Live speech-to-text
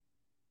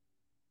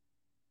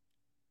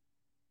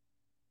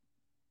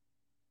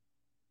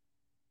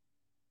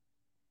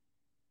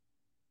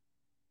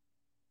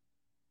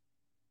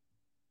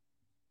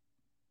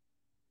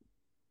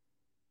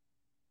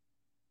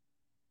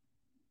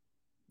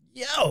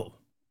Yo!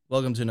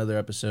 Welcome to another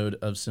episode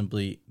of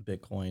Simply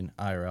Bitcoin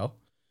IRL.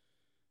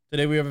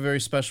 Today we have a very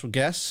special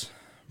guest,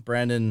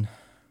 Brandon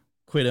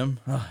Quittem.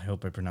 Oh, I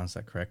hope I pronounced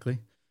that correctly.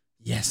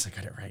 Yes, I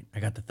got it right. I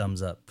got the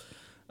thumbs up.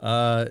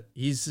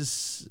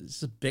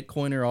 He's a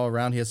Bitcoiner all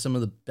around. He has some of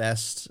the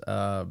best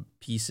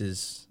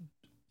pieces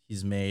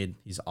he's made.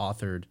 He's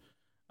authored.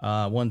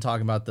 One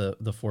talking about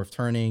the fourth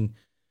turning,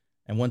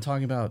 and one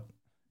talking about,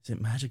 is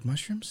it magic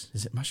mushrooms?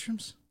 Is it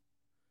mushrooms?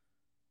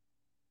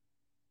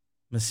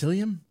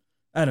 Mycelium?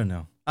 I don't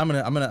know. I'm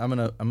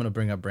gonna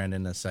bring up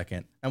Brandon in a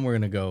second, and we're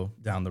gonna go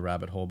down the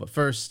rabbit hole. But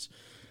first,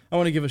 I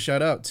want to give a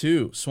shout out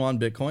to Swan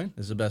Bitcoin.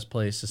 This is the best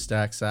place to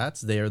stack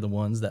sats. They are the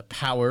ones that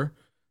power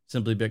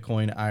Simply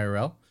Bitcoin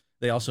IRL.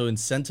 They also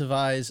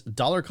incentivize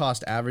dollar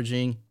cost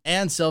averaging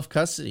and self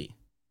custody.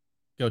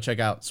 Go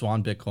check out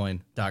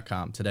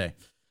swanbitcoin.com today.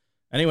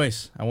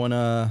 Anyways, I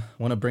wanna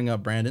bring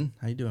up Brandon.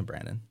 How you doing,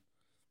 Brandon?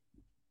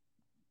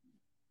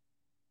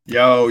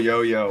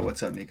 Yo.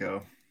 What's up,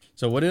 Nico?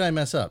 So what did I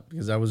mess up?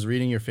 Because I was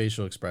reading your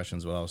facial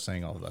expressions while I was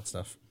saying all of that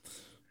stuff.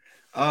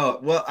 Oh,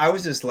 well, I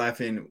was just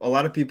laughing. A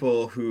lot of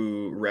people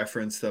who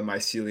reference the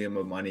Mycelium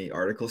of Money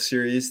article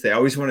series, they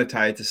always want to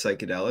tie it to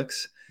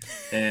psychedelics.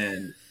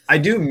 And I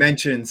do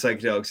mention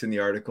psychedelics in the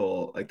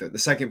article. Like the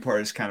second part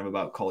is kind of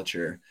about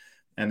culture,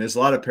 and there's a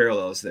lot of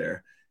parallels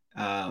there.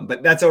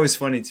 But that's always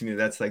funny to me.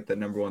 That's like the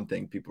number one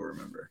thing people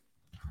remember.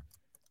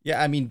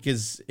 Yeah, I mean,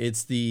 because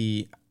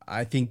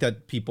I think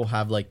that people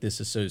have like this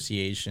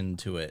association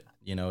to it.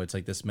 You know, it's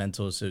like this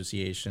mental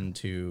association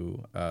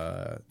to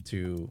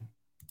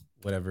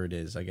whatever it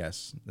is, I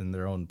guess, in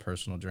their own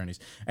personal journeys.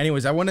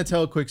 Anyways, I want to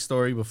tell a quick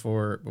story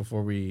before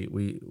we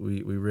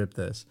rip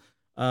this.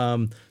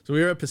 So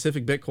we were at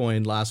Pacific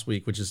Bitcoin last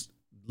week, which is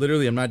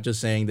literally, I'm not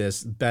just saying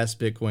this, best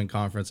Bitcoin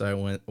conference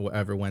I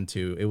ever went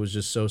to. It was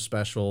just so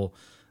special.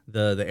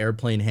 The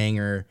airplane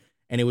hangar,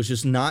 and it was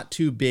just not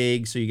too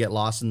big, so you get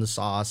lost in the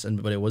sauce,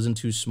 but it wasn't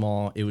too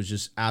small. It was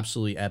just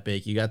absolutely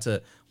epic. You got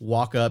to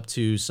walk up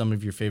to some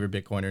of your favorite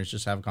Bitcoiners,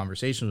 just have a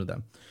conversation with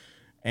them.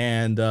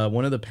 And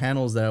one of the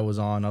panels that I was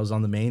on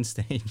the main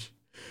stage,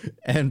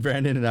 and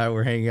Brandon and I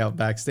were hanging out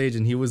backstage,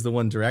 and he was the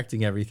one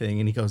directing everything.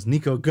 And he goes,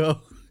 "Nico,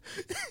 go!"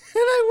 And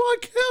I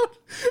walk out,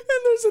 and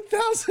there's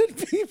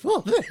 1,000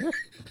 people there.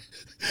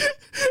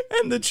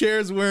 And the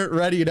chairs weren't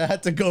ready, and I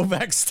had to go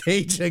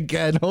backstage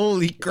again.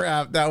 Holy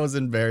crap, that was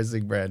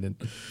embarrassing, Brandon.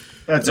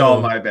 That's all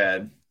Oh, my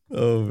bad.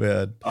 oh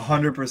man,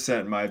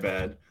 100% my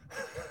bad.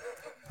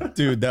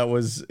 dude, it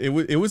was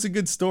a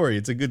good story.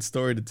 It's a good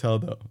story to tell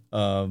though.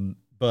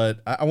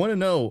 But I want to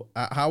know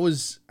how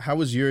was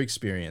your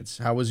experience?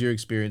 How was your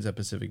experience at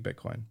Pacific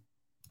Bitcoin?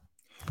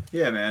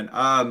 Yeah, man.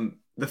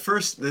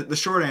 The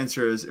short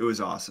answer is it was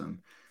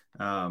awesome.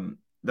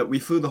 That we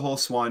flew the whole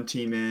Swan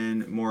team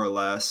in more or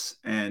less,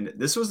 and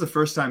this was the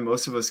first time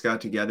most of us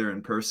got together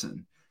in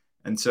person.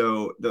 And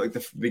so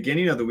the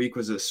beginning of the week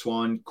was a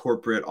Swan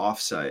corporate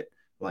offsite,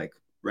 like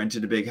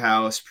rented a big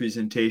house,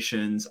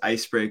 presentations,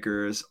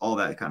 icebreakers, all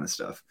that kind of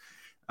stuff.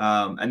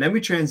 And then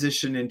we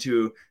transitioned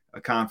into a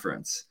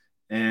conference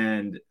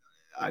and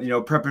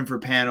prepping for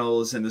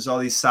panels, and there's all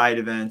these side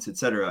events,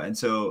 etc. And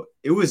so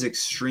it was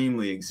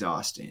extremely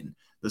exhausting.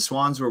 The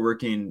Swans were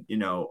working,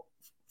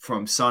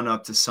 from sun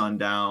up to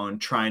sundown,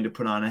 trying to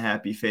put on a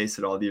happy face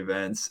at all the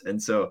events. And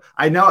so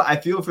I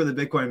feel for the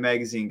Bitcoin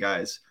Magazine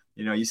guys.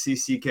 You see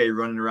CK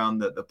running around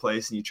the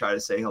place and you try to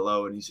say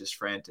hello and he's just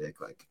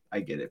frantic. Like, I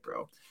get it,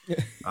 bro.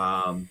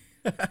 Um,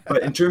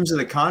 but in terms of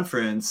the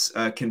conference,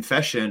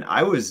 confession,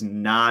 I was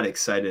not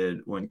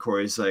excited when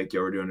Corey's like,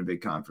 "Yo, we're doing a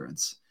big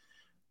conference."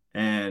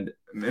 And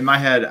in my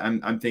head,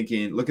 I'm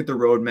thinking, look at the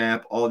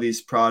roadmap, all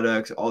these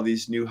products, all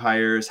these new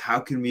hires. How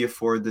can we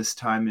afford this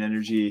time and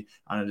energy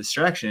on a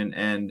distraction?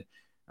 And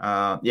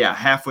yeah,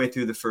 halfway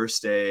through the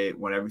first day,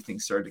 when everything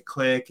started to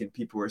click and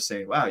people were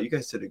saying, "Wow, you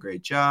guys did a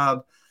great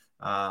job,"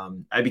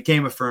 I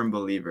became a firm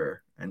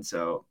believer. And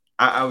so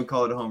I would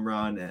call it a home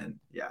run. And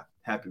yeah,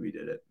 happy we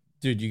did it.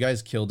 Dude, you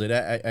guys killed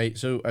it.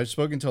 So I've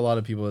spoken to a lot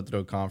of people that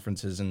throw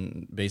conferences,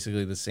 and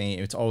basically the same.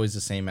 It's always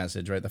the same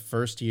message, right? The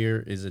first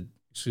year is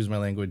excuse my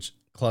language,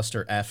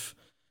 cluster F,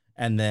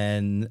 and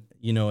then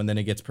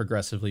it gets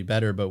progressively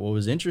better. But what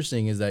was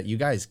interesting is that you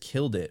guys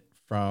killed it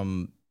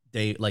from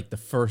the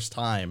first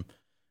time,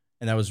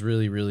 and that was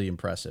really, really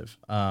impressive.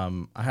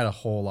 I had a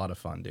whole lot of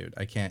fun, dude.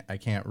 I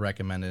can't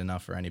recommend it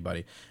enough for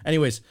anybody.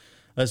 Anyways,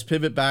 let's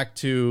pivot back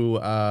to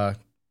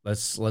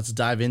let's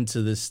dive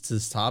into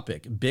this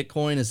topic.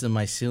 Bitcoin is the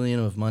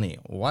mycelium of money.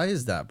 Why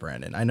is that,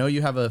 Brandon? I know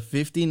you have a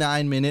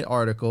 59-minute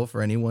article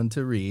for anyone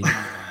to read,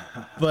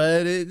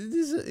 but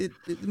it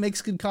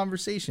makes good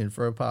conversation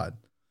for a pod.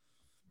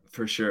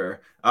 For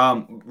sure.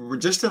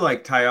 Just to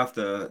like tie off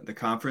the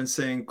conference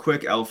thing,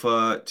 quick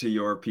alpha to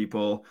your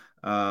people.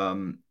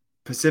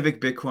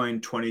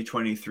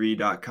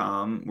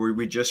 PacificBitcoin2023.com, where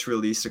we just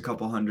released a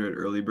couple hundred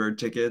early bird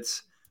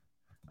tickets.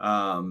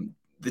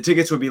 The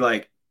tickets will be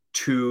like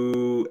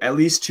at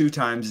least two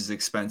times as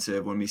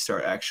expensive when we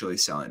start actually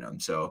selling them.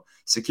 So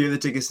secure the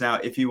tickets now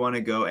if you want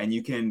to go, and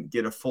you can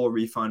get a full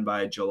refund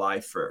by July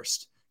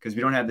 1st because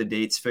we don't have the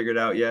dates figured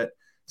out yet.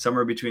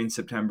 somewhere between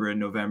September and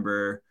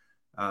November.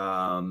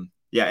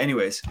 Yeah,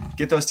 anyways,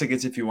 get those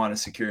tickets if you want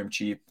to secure them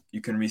cheap. You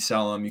can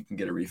resell them, you can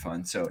get a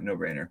refund. So no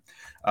brainer.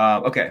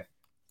 Okay.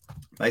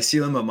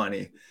 Mycelium of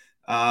money.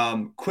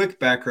 Quick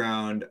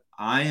background.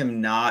 I am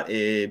not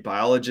a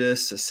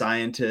biologist, a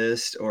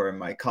scientist, or a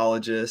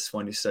mycologist,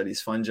 one who studies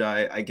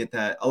fungi. I get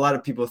that. A lot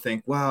of people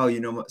think, wow,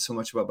 you know so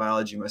much about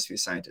biology, you must be a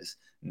scientist.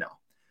 No.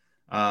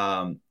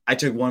 I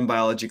took one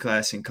biology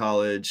class in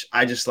college.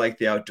 I just like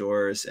the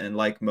outdoors. And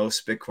like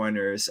most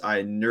Bitcoiners,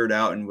 I nerd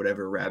out in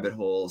whatever rabbit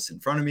holes in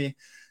front of me.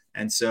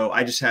 And so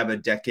I just have a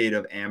decade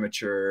of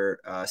amateur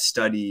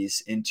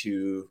studies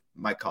into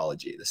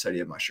mycology, the study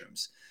of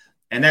mushrooms.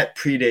 And that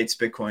predates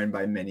Bitcoin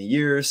by many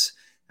years.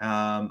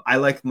 I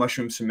like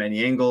mushrooms from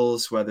many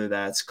angles, whether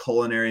that's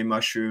culinary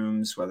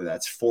mushrooms, whether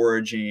that's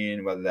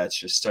foraging, whether that's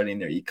just studying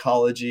their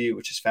ecology,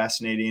 which is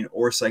fascinating,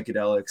 or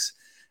psychedelics.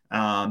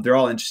 They're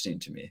all interesting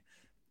to me.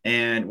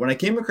 And when I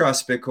came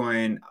across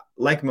Bitcoin,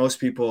 like most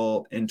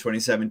people in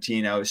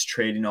 2017, I was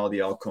trading all the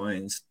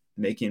altcoins,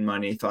 making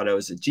money, thought I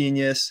was a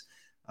genius.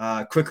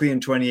 Quickly in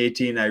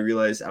 2018, I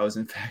realized I was,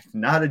 in fact,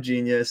 not a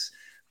genius.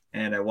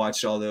 And I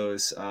watched all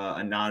those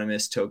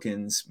anonymous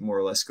tokens more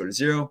or less go to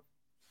zero.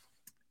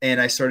 And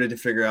I started to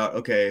figure out,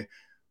 okay,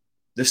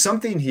 there's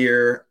something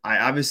here. I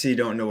obviously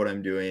don't know what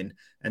I'm doing.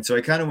 And so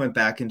I kind of went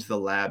back into the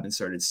lab and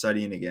started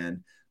studying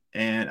again.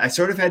 And I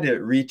sort of had to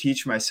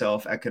reteach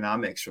myself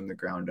economics from the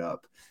ground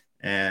up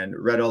and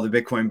read all the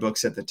Bitcoin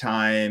books at the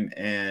time.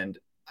 And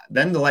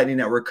then the Lightning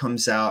Network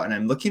comes out, and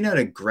I'm looking at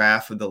a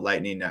graph of the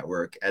Lightning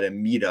Network at a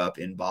meetup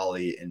in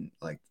Bali in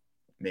like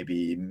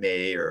maybe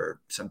May or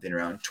something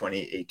around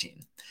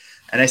 2018.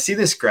 And I see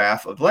this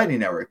graph of Lightning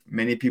Network.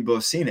 Many people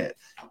have seen it.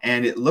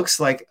 And it looks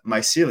like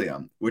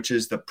mycelium, which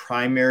is the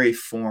primary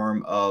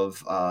form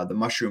of the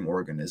mushroom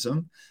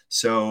organism.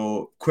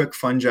 So quick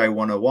fungi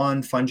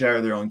 101, fungi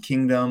are their own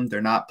kingdom.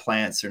 They're not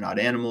plants, they're not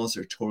animals,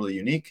 they're totally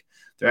unique.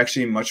 They're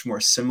actually much more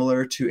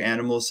similar to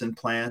animals and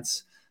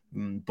plants.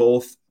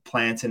 Both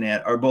plants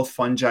or both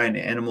fungi and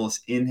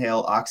animals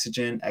inhale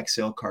oxygen,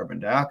 exhale carbon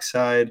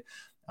dioxide.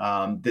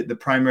 The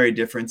primary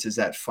difference is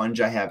that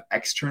fungi have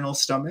external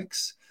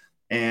stomachs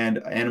and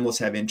animals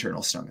have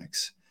internal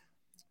stomachs.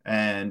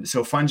 And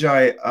so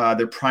fungi,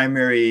 their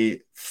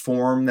primary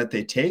form that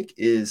they take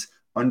is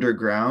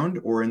underground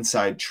or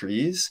inside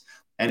trees.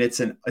 And it's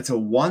a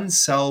one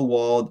cell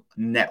walled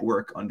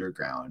network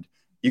underground.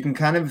 You can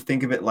kind of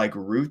think of it like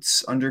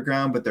roots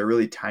underground, but they're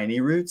really tiny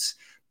roots.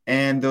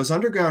 And those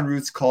underground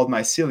roots called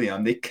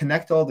mycelium, they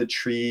connect all the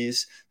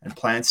trees and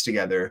plants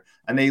together,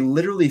 and they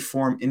literally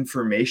form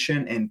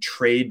information and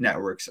trade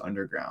networks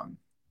underground.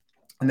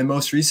 And the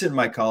most recent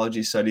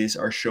mycology studies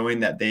are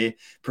showing that they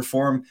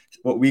perform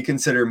what we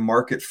consider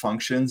market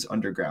functions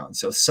underground.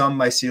 So some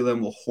mycelium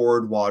will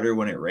hoard water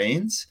when it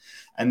rains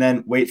and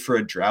then wait for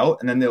a drought.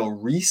 And then they'll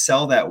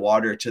resell that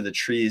water to the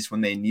trees when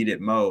they need it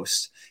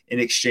most in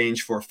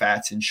exchange for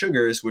fats and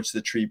sugars, which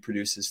the tree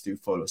produces through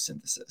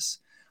photosynthesis.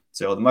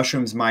 So the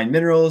mushrooms mine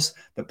minerals,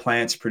 the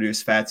plants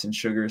produce fats and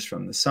sugars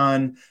from the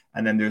sun,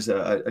 and then there's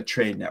a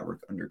trade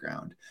network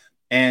underground.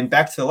 And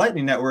back to the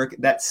Lightning Network,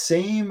 that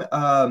same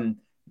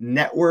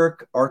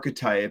network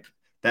archetype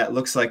that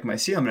looks like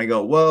mycelium. And I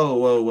go,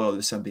 whoa,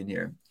 there's something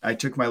here. I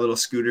took my little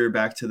scooter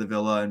back to the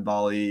villa in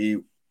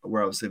Bali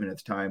where I was living at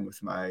the time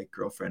with my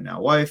girlfriend,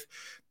 now wife.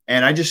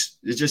 And it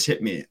just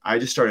hit me. I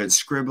just started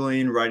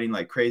scribbling, writing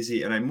like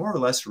crazy. And I more or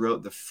less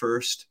wrote the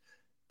first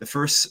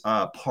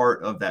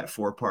part of that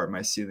 4-part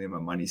Mycelium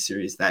of Money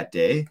series that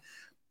day.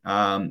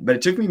 But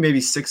it took me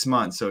maybe 6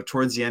 months. So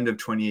towards the end of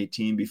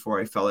 2018, before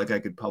I felt like I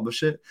could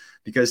publish it,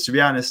 because to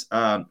be honest,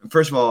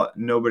 first of all,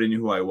 nobody knew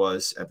who I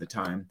was at the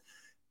time.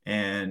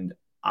 And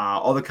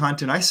all the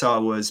content I saw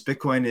was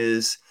Bitcoin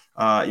is,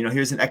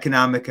 here's an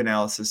economic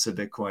analysis of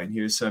Bitcoin.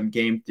 Here's some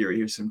game theory,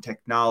 here's some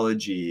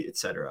technology,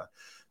 etc.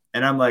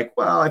 And I'm like,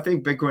 well, I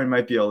think Bitcoin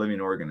might be a living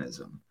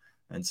organism.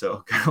 And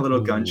so got a little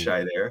gun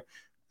shy there.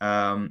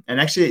 And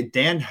actually,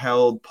 Dan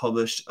Held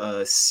published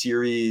a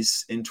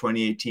series in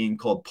 2018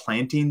 called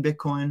Planting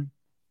Bitcoin,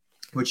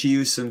 which he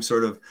used some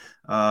sort of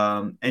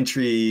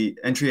entry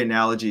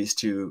analogies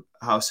to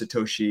how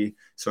Satoshi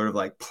sort of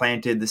like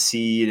planted the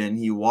seed and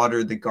he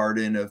watered the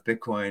garden of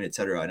Bitcoin, et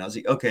cetera. And I was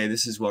like, okay,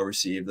 this is well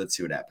received. Let's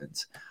see what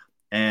happens.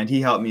 And he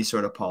helped me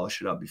sort of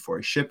polish it up before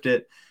he shipped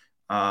it.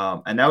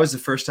 And that was the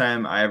first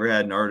time I ever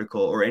had an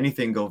article or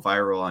anything go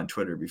viral on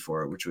Twitter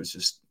before, which was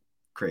just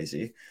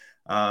crazy.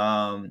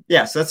 So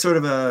that's sort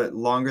of a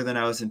longer than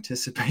I was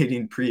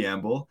anticipating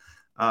preamble.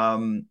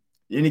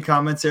 Any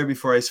comments there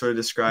before I sort of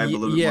describe a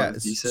little bit more of the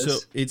thesis? So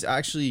it's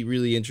actually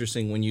really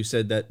interesting when you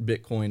said that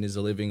Bitcoin is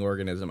a living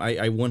organism. I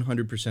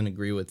 100%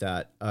 agree with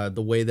that.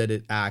 The way that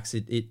it acts,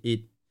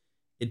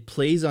 it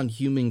plays on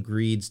human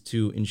greeds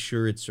to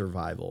ensure its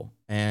survival.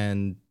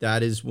 And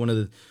that is one of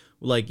the,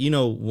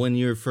 when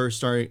you're first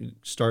starting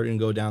to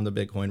go down the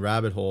Bitcoin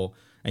rabbit hole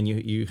and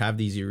you have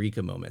these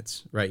eureka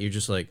moments, right? You're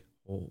just like,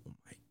 oh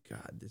my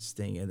God, this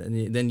thing.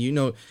 And then,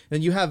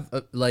 you have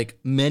like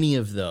many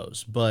of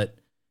those, but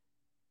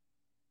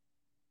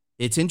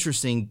it's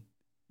interesting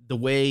the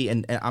way,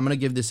 and I'm going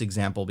to give this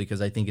example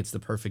because I think it's the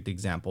perfect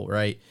example,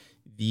 right?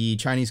 The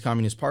Chinese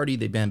Communist Party,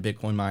 they banned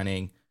Bitcoin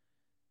mining,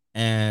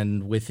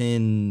 and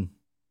within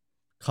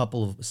a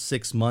couple of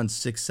 6 months,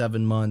 6,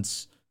 7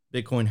 months,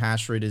 Bitcoin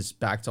hash rate is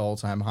back to all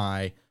time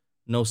high.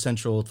 No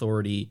central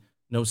authority,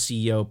 no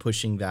CEO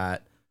pushing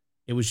that.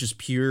 It was just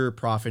pure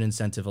profit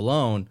incentive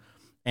alone.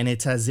 And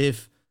it's as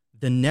if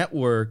the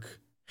network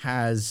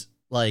has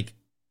like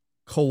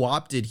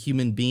co-opted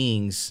human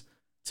beings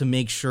to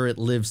make sure it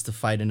lives to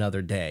fight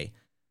another day.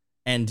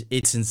 And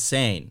it's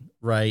insane,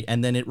 right?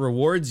 And then it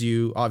rewards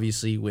you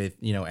obviously with,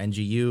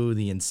 NGU,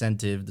 the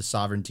incentive, the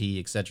sovereignty,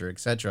 et cetera, et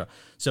cetera.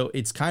 So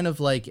it's kind of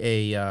like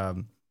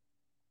a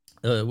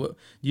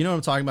you know what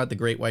I'm talking about, the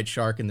great white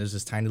shark, and there's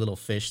this tiny little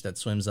fish that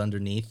swims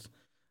underneath.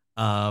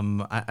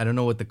 I don't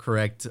know what the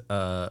correct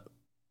do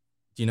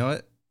you know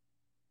it?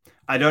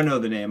 I don't know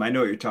the name. I know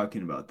what you're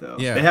talking about though.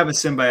 They Yeah. have a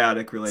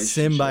symbiotic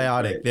relationship,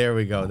 Symbiotic. right? There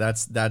we go.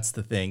 That's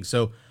the thing.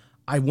 So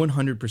I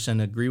 100%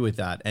 agree with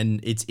that. And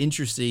it's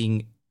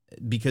interesting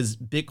because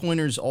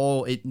Bitcoiners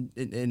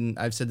and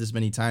I've said this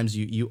many times,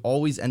 you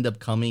always end up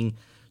coming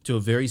to a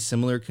very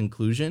similar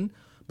conclusion,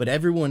 but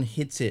everyone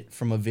hits it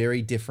from a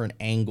very different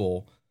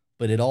angle,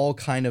 but it all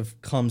kind of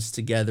comes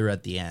together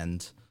at the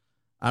end.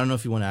 I don't know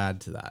if you want to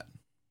add to that.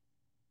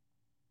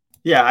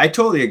 Yeah, I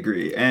totally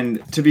agree.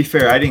 And to be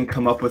fair, I didn't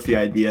come up with the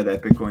idea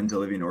that Bitcoin's a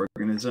living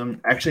organism.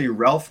 Actually,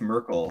 Ralph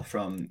Merkle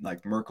from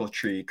like Merkle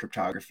Tree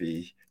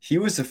Cryptography, he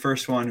was the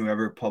first one who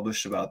ever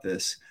published about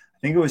this. I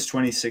think it was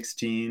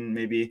 2016,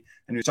 maybe.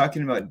 And he was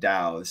talking about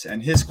DAOs.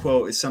 And his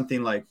quote is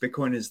something like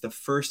Bitcoin is the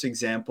first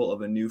example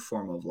of a new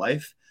form of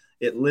life.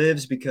 It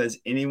lives because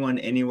anyone,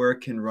 anywhere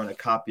can run a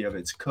copy of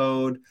its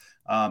code.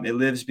 It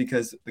lives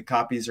because the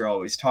copies are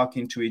always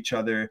talking to each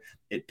other.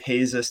 It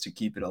pays us to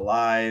keep it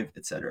alive,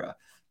 etc.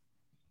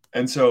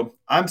 And so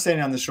I'm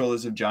standing on the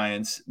shoulders of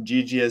giants.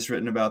 Gigi has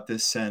written about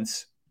this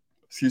since,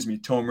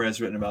 Tomer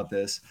has written about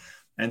this.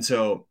 And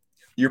so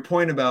your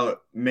point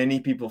about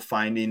many people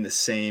finding the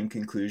same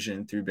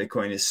conclusion through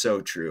Bitcoin is so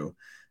true.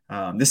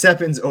 This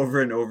happens over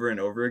and over and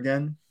over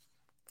again.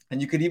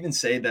 And you could even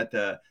say that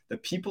the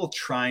people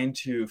trying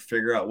to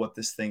figure out what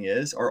this thing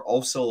is are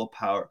also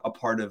a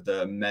part of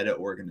the meta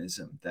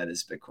organism that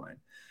is Bitcoin,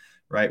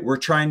 right? We're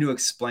trying to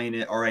explain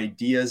it. Our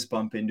ideas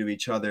bump into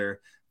each other.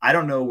 I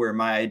don't know where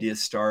my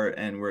ideas start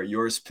and where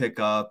yours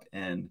pick up.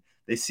 And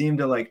they seem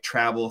to like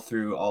travel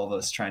through all of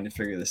us trying to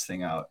figure this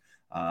thing out.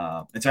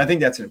 And so I think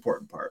that's an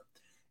important part.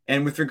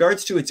 And with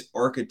regards to its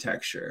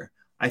architecture,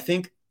 I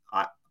think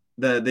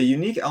the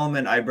unique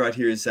element I brought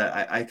here is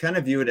that I kind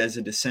of view it as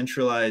a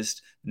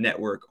decentralized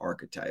network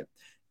archetype.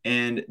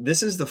 And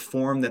this is the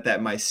form that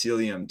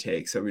mycelium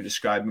takes that we're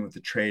describing with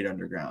the trade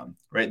underground,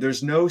 right?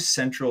 There's no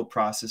central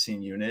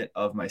processing unit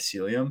of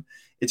mycelium.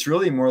 It's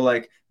really more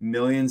like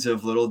millions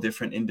of little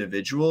different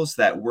individuals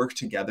that work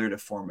together to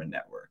form a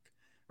network,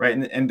 right?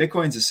 And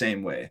Bitcoin's the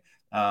same way.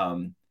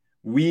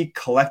 We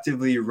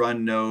collectively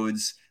run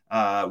nodes.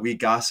 We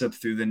gossip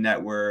through the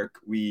network.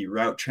 We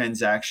route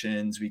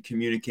transactions. We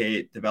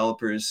communicate.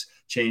 Developers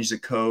change the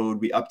code.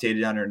 We update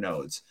it on our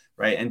nodes,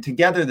 right? And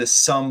together, the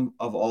sum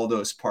of all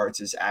those parts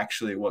is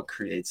actually what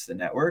creates the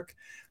network.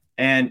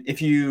 And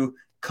if you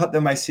cut the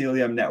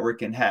mycelium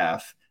network in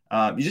half,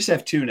 you just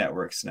have two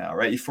networks now,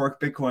 right? You fork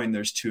Bitcoin,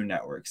 there's two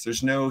networks.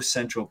 There's no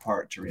central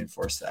part to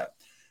reinforce that.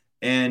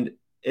 And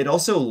it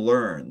also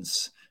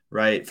learns,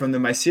 right? From the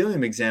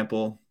mycelium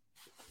example,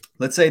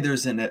 let's say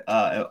there's an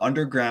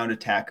underground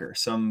attacker,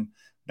 some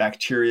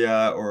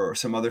bacteria or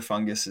some other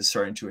fungus is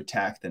starting to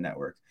attack the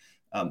network.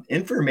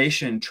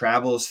 Information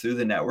travels through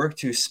the network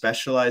to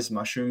specialized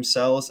mushroom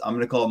cells. I'm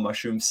going to call them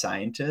mushroom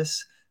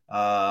scientists,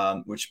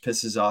 which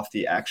pisses off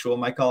the actual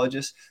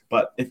mycologists.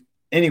 But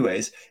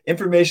anyways,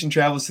 information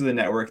travels through the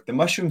network. The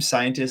mushroom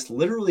scientists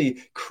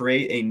literally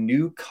create a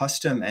new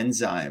custom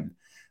enzyme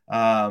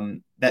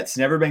that's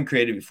never been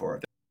created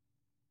before.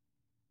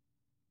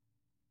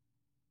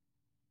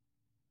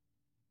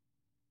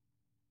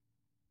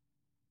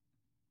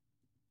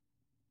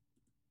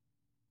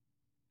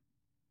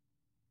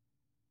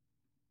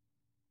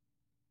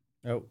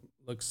 Oh,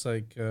 looks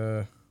like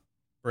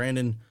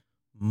Brandon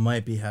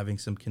might be having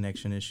some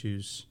connection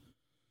issues.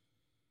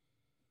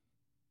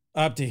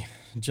 Opti,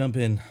 jump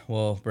in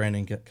while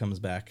Brandon comes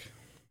back.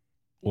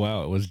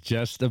 Well, it was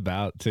just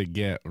about to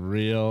get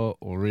real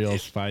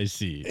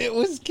spicy. It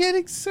was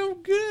getting so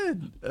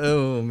good.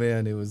 Oh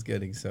man, it was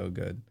getting so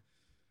good.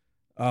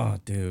 Oh,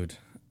 dude.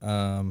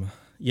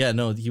 Yeah,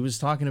 no, he was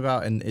talking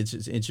about, and it's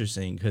just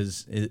interesting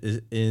because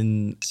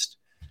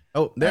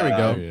oh, there we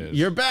go.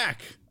 You're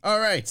back. All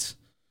right.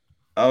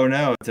 Oh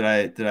no, did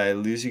I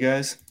lose you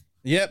guys?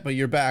 Yep, but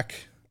you're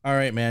back. All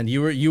right, man.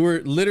 You were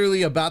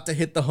literally about to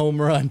hit the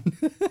home run.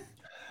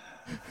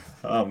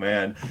 Oh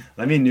man,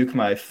 let me nuke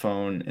my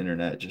phone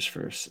internet just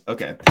first.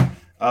 Okay.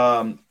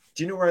 Do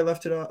you know where I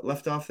left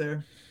off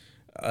there?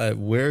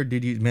 Where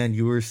did you, man?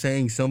 You were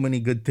saying so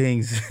many good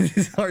things.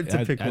 It's hard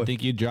to pick. I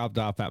think you dropped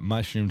off at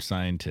mushroom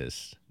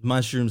scientists.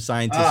 Mushroom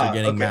scientists are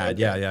getting mad.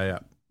 Okay. Yeah.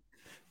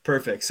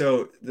 Perfect.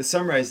 So to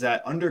summarize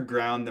that,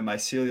 underground, the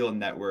mycelial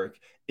network,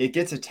 it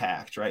gets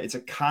attacked, right? It's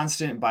a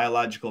constant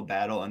biological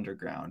battle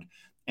underground.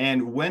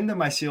 And when the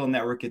mycelial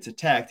network gets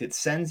attacked, it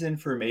sends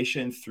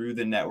information through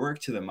the network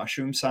to the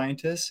mushroom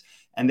scientists,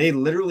 and they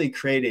literally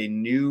create a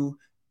new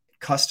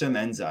custom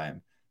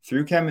enzyme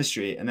through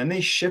chemistry. And then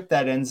they ship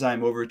that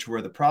enzyme over to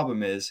where the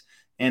problem is,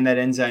 and that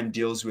enzyme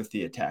deals with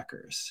the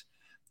attackers.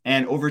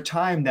 And over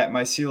time, that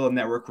mycelial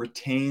network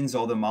retains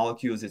all the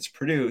molecules it's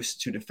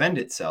produced to defend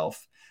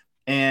itself.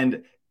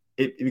 And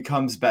it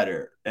becomes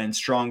better and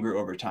stronger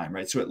over time,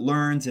 right? So it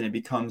learns and it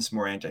becomes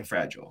more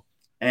anti-fragile.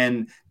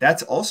 And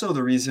that's also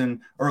the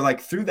reason, or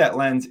like through that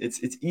lens,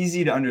 it's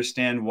easy to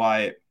understand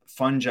why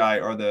fungi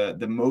are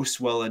the most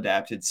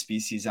well-adapted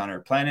species on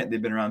our planet.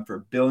 They've been around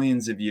for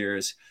billions of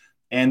years.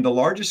 And the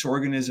largest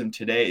organism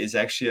today is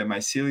actually a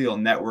mycelial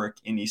network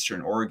in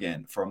Eastern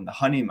Oregon from the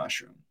honey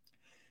mushroom.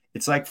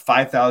 It's like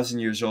 5,000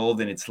 years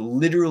old, and it's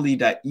literally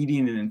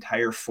eating an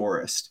entire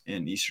forest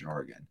in Eastern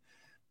Oregon.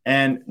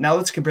 And now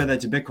let's compare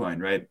that to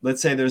Bitcoin, right?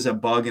 Let's say there's a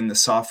bug in the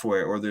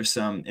software or there's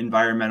some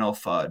environmental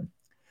FUD,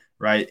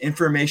 right?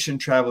 Information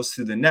travels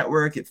through the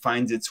network. It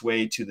finds its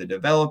way to the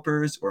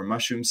developers or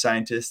mushroom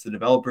scientists. The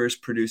developers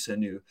produce a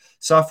new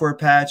software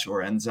patch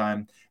or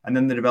enzyme, and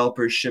then the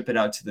developers ship it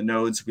out to the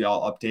nodes. We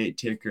all update,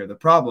 take care of the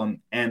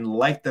problem. And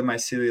like the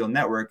mycelial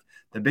network,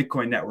 the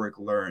Bitcoin network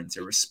learns.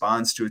 It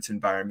responds to its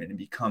environment and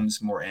becomes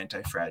more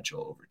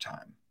anti-fragile over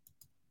time.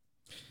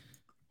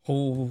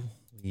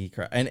 Holy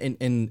crap.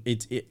 And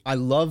I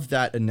love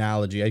that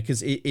analogy,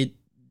 because it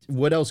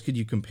what else could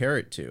you compare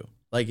it to?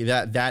 Like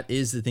that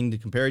is the thing to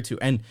compare it to.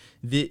 And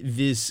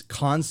this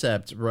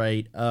concept,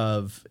 right,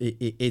 of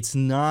it's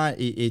not,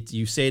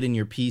 you say it in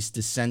your piece,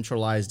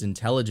 decentralized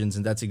intelligence,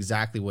 and that's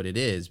exactly what it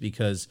is,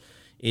 because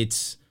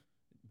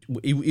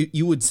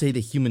you would say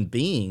the human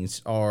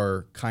beings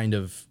are kind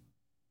of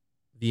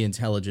the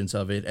intelligence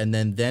of it, and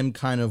then them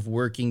kind of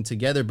working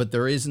together, but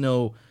there is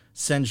no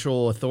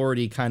central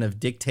authority kind of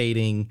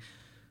dictating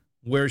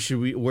where should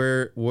we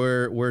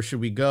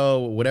go,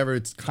 whatever.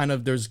 It's kind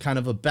of, there's kind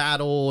of a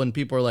battle, and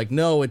people are like,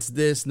 no, it's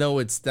this, no,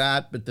 it's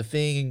that, but the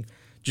thing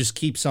just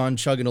keeps on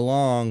chugging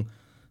along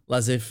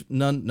as if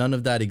none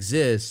of that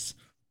exists,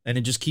 and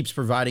it just keeps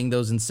providing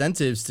those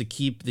incentives to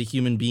keep the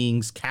human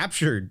beings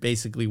captured,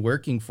 basically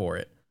working for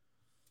it.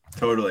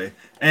 Totally.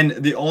 And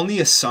the only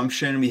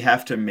assumption we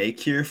have to make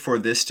here for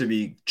this to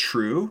be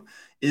true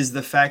is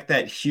the fact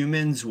that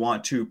humans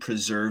want to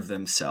preserve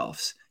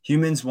themselves.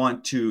 Humans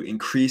want to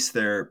increase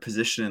their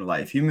position in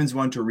life. Humans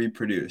want to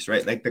reproduce,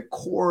 right? Like the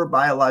core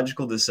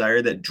biological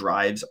desire that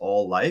drives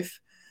all life,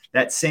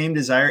 that same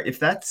desire, if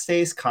that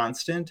stays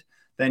constant,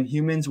 then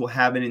humans will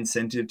have an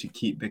incentive to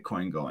keep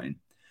Bitcoin going,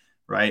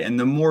 right? And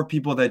the more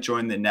people that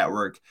join the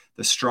network,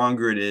 the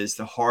stronger it is,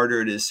 the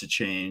harder it is to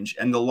change,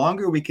 and the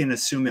longer we can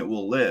assume it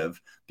will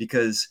live,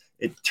 because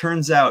it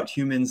turns out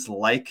humans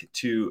like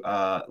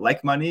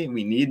money.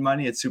 We need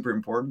money. It's super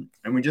important.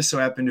 And we just so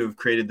happen to have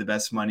created the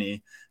best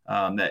money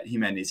that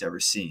humanity's ever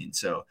seen.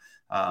 So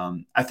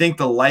I think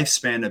the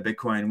lifespan of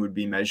Bitcoin would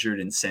be measured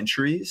in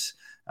centuries,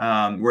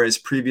 whereas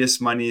previous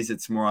monies,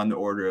 it's more on the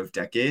order of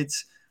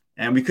decades.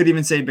 And we could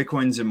even say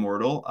Bitcoin's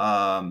immortal.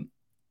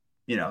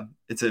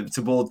 It's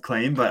a bold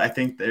claim, but I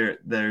think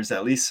there's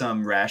at least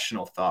some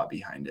rational thought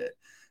behind it.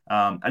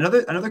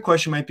 Another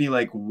question might be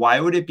like, why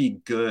would it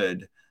be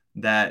good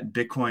that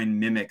Bitcoin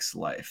mimics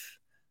life,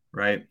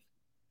 right?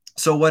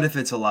 So what if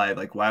it's alive?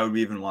 Like, why would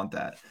we even want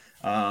that?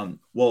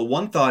 Well,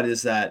 one thought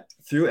is that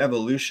through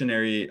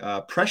evolutionary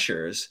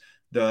pressures,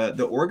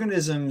 the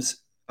organisms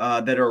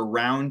that are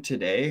around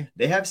today,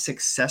 they have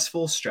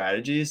successful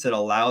strategies that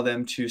allow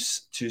them to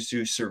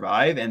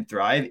survive and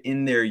thrive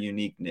in their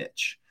unique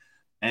niche.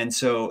 And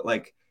so,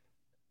 like,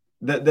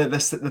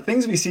 the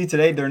things we see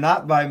today, they're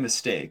not by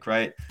mistake,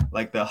 right?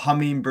 Like the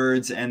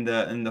hummingbirds and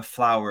the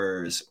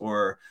flowers,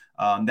 or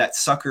that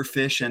sucker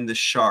fish and the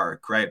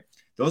shark, right?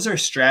 Those are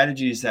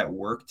strategies that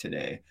work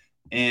today.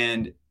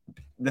 And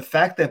the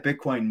fact that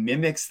Bitcoin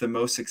mimics the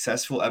most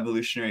successful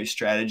evolutionary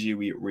strategy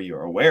we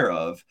are aware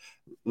of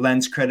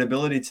lends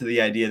credibility to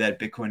the idea that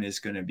Bitcoin is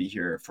going to be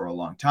here for a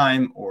long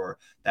time, or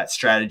that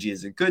strategy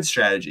is a good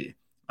strategy.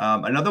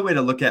 Another way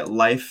to look at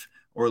life,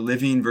 or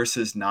living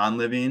versus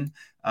non-living.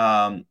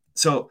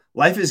 So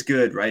life is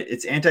good, right?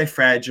 It's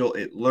anti-fragile.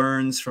 It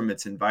learns from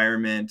its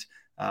environment.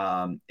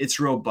 It's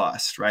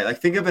robust, right?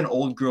 Like think of an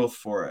old growth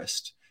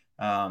forest.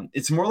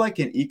 It's more like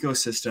an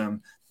ecosystem,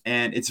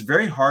 and it's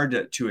very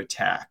hard to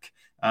attack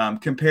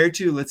compared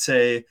to, let's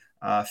say,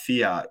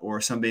 fiat or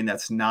something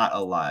that's not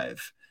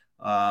alive.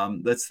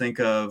 Let's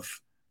think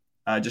of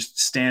just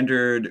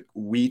standard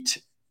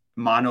wheat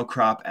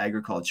monocrop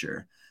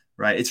agriculture,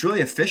 right? It's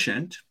really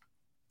efficient.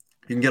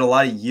 You can get a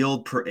lot of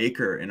yield per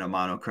acre in a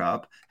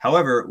monocrop.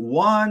 However,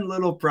 one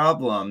little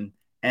problem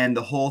and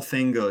the whole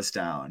thing goes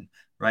down,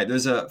 right?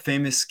 There's a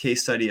famous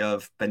case study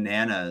of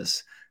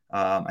bananas.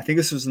 I think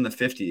this was in the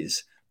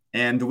 50s.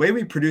 And the way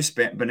we produce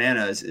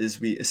bananas is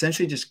we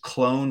essentially just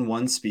clone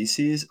one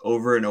species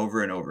over and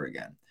over and over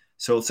again.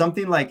 So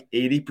something like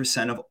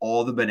 80% of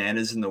all the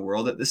bananas in the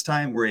world at this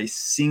time were a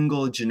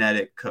single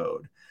genetic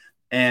code.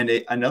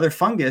 and another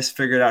fungus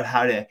figured out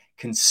how to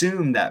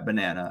consume that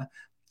banana.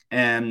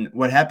 And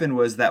what happened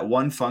was that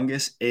one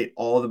fungus ate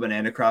all the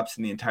banana crops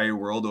in the entire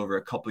world over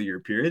a couple year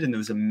period, and there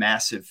was a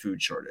massive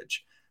food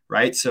shortage,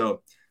 right?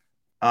 So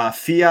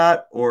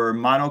fiat or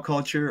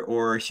monoculture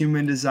or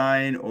human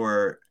design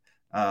or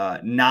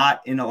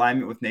not in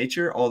alignment with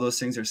nature, all those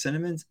things are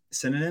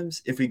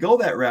synonyms. If we go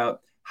that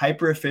route,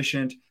 hyper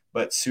efficient,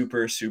 but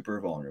super, super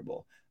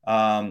vulnerable.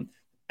 And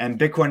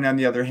Bitcoin, on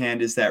the other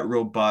hand, is that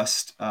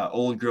robust,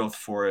 old growth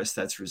forest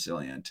that's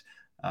resilient.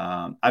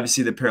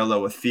 Obviously, the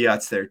parallel with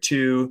fiat's there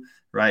too,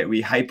 right?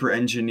 We hyper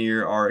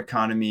engineer our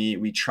economy.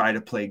 We try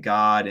to play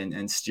God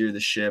and steer the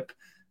ship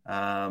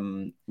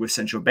with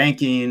central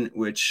banking,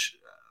 which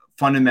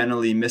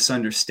fundamentally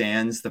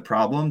misunderstands the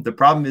problem. The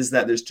problem is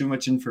that there's too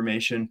much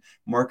information.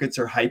 Markets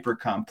are hyper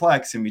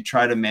complex, and we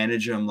try to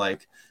manage them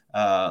like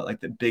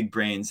the big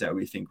brains that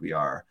we think we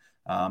are.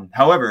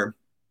 However,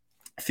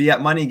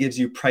 fiat money gives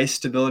you price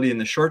stability in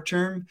the short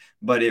term,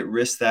 but it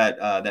risks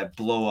that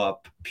blow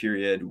up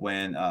period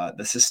when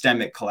the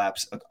systemic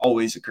collapse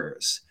always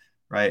occurs,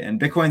 right? And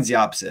Bitcoin's the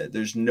opposite.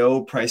 There's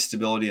no price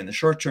stability in the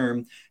short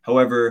term.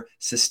 However,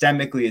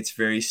 systemically, it's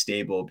very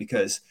stable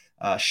because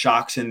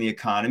shocks in the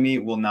economy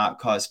will not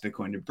cause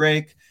Bitcoin to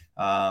break.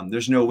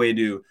 There's no way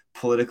to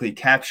politically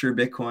capture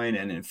Bitcoin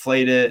and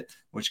inflate it,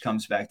 which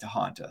comes back to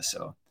haunt us.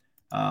 So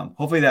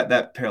hopefully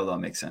that parallel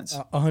makes sense.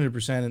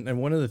 100%.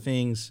 And one of the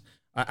things,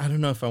 I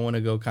don't know if I want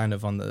to go kind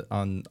of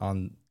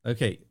on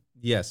okay,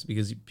 yes,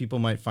 because people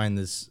might find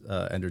this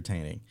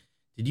entertaining.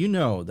 Did you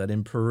know that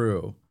in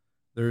Peru,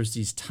 there's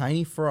these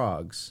tiny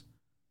frogs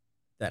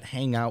that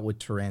hang out with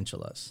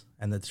tarantulas,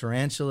 and the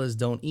tarantulas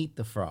don't eat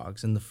the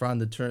frogs, and the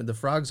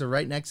frogs are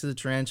right next to the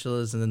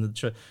tarantulas, and then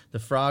the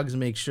frogs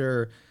make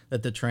sure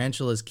that the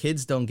tarantula's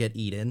kids don't get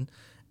eaten,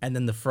 and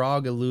then the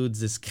frog eludes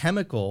this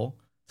chemical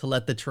to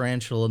let the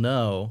tarantula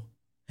know,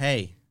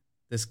 hey,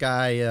 this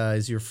guy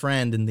is your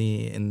friend in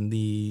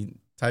the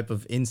type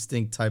of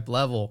instinct type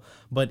level.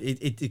 But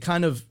it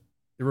kind of,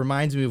 it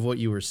reminds me of what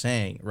you were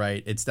saying,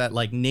 right? It's that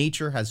like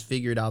nature has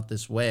figured out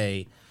this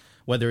way,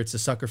 whether it's the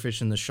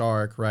suckerfish and the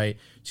shark, right?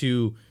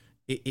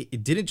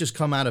 It didn't just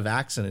come out of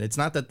accident. It's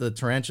not that the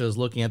tarantula is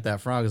looking at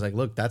that frog is like,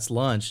 look, that's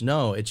lunch.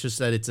 No, it's just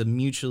that it's a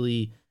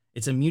mutually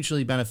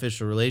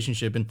beneficial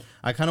relationship. And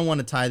I kind of want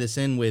to tie this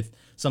in with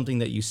something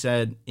that you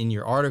said in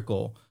your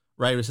article,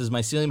 right? It says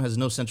mycelium has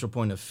no central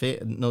point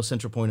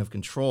of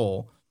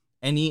control.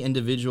 Any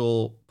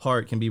individual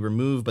part can be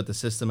removed, but the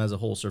system as a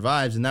whole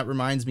survives. And that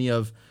reminds me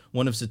of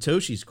one of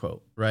Satoshi's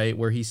quote, right,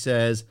 where he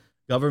says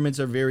governments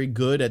are very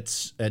good at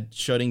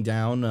shutting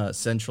down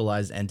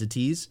centralized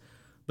entities,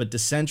 but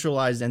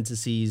decentralized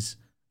entities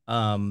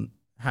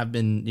have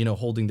been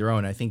holding their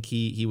own. I think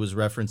he was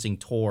referencing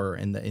Tor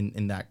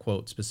in that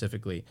quote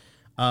specifically.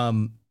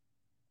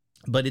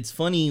 But it's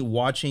funny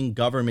watching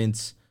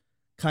governments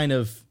kind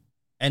of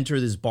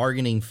enter this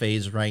bargaining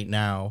phase right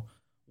now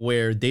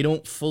where they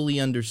don't fully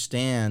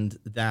understand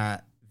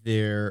that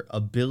their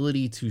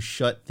ability to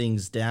shut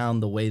things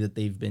down the way that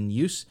they've been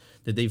used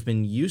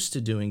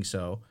to doing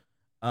so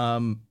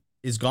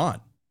is gone.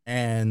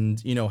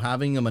 And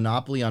having a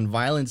monopoly on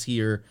violence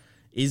here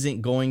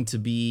isn't going to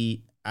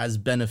be as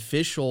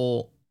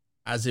beneficial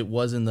as it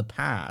was in the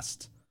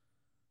past.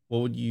 What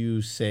would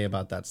you say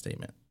about that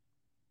statement?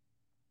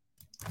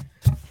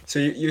 So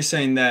you're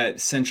saying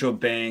that central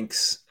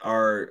banks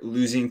are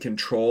losing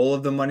control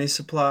of the money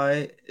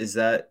supply? Is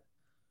that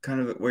kind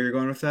of where you're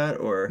going with that,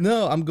 or?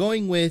 No, I'm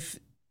going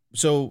with,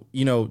 so,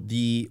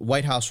 the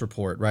White House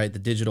report, right? The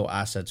digital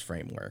assets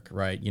framework,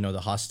 right? The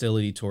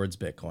hostility towards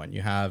Bitcoin.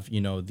 You have,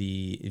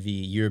 the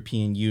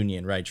European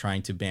Union, right?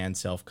 Trying to ban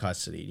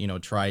self-custody,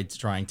 trying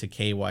to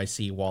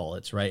KYC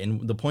wallets, right?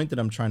 And the point that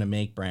I'm trying to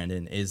make,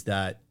 Brandon, is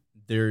that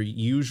their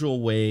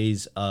usual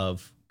ways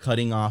of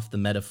cutting off the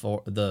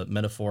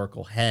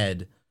metaphorical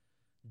head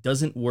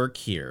doesn't work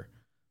here,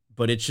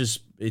 but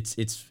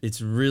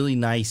it's really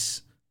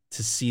nice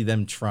to see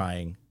them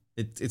trying.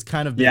 It's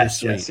kind of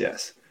bittersweet.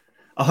 Yes.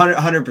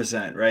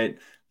 100%, right?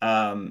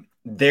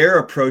 They're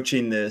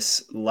approaching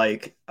this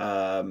like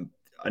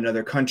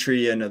another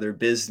country, another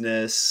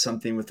business,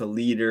 something with a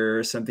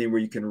leader, something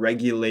where you can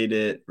regulate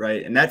it,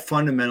 right? And that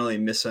fundamentally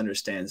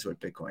misunderstands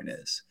what Bitcoin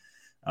is.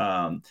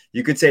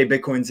 You could say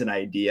Bitcoin's an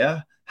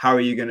idea. How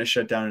are you going to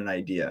shut down an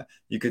idea?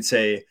 You could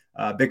say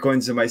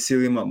Bitcoin's a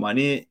mycelium of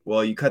money.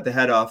 Well, you cut the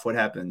head off. What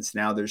happens?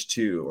 Now there's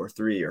 2 or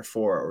 3 or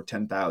 4 or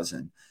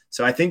 10,000.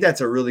 So I think that's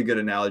a really good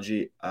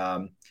analogy.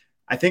 I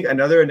think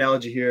another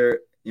analogy here,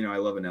 I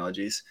love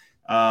analogies.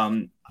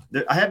 I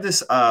have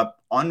this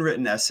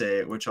unwritten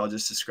essay, which I'll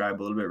just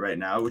describe a little bit right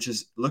now, which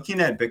is looking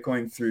at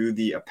Bitcoin through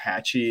the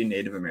Apache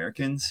Native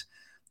Americans.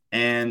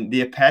 And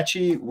the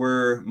Apache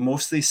were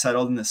mostly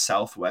settled in the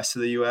southwest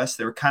of the U.S.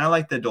 They were kind of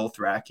like the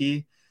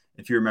Dothraki,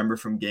 if you remember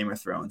from Game of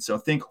Thrones. So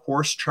think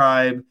horse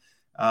tribe,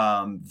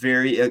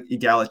 very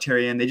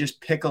egalitarian. They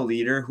just pick a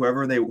leader,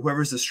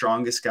 whoever's the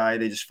strongest guy,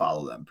 they just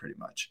follow them pretty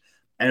much.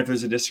 And if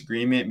there's a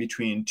disagreement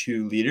between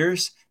 2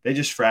 leaders, they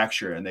just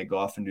fracture and they go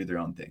off and do their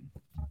own thing.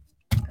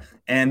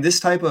 And this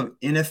type of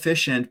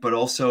inefficient but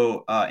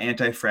also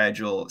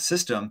anti-fragile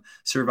system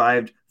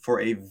survived for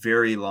a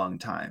very long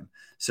time.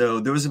 So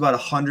there was about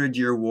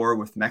 100-year war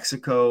with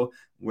Mexico,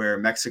 where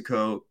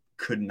Mexico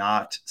could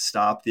not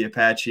stop the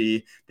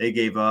Apache. They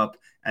gave up.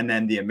 And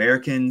then the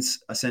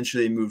Americans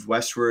essentially moved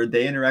westward.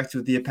 They interacted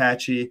with the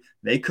Apache.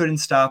 They couldn't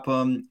stop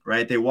them,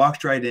 right? They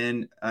walked right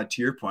in,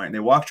 to your point. They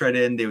walked right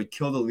in. They would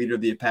kill the leader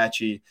of the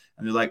Apache.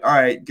 And they're like, all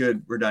right,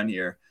 good, we're done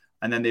here.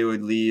 And then they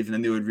would leave, and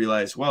then they would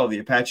realize, well, the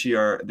Apache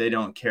they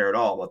don't care at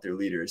all about their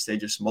leaders. They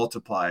just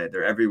multiply.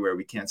 They're everywhere.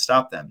 We can't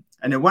stop them.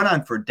 And it went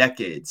on for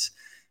decades.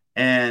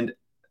 And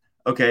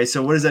okay,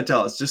 so what does that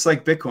tell us? Just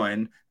like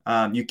Bitcoin,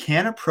 you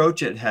can't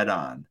approach it head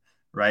on,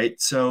 right?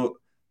 So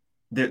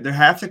there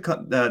have to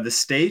the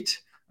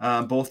state,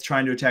 both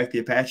trying to attack the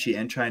Apache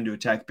and trying to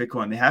attack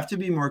Bitcoin. They have to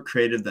be more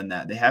creative than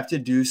that. They have to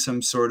do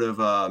some sort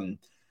of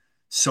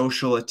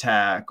social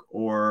attack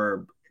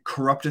or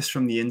corrupt us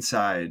from the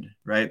inside,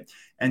 right?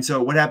 And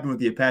so what happened with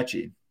the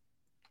Apache?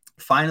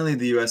 Finally,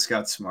 the US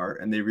got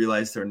smart and they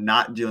realized they're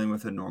not dealing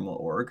with a normal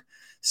org.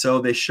 So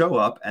they show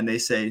up and they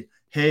say,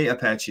 hey,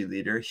 Apache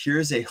leader,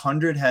 here's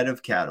 100 head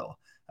of cattle,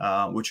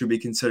 which would be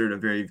considered a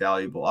very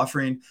valuable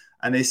offering.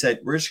 And they said,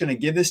 we're just going to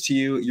give this to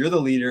you. You're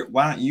the leader.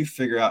 Why don't you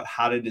figure out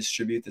how to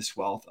distribute this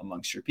wealth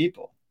amongst your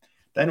people?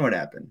 Then what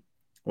happened?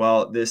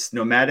 Well, this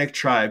nomadic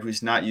tribe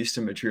who's not used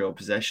to material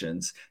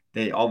possessions,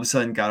 they all of a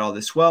sudden got all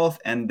this wealth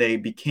and they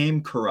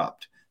became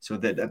corrupt. So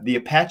that the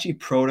Apache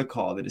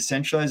protocol, the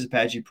decentralized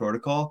Apache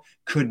protocol,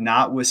 could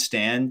not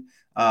withstand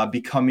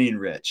becoming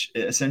rich.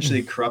 It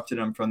essentially corrupted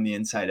them from the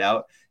inside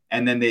out.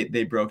 And then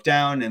they broke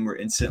down and were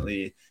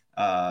instantly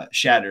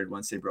shattered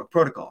once they broke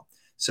protocol.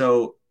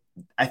 So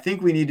I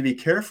think we need to be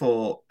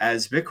careful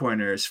as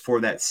Bitcoiners for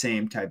that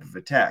same type of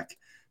attack,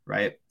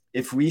 right?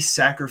 If we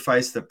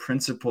sacrifice the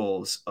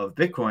principles of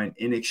Bitcoin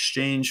in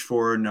exchange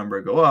for a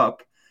number go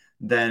up,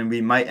 then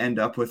we might end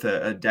up with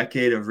a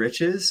decade of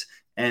riches,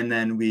 and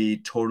then we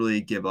totally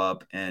give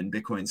up and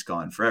Bitcoin's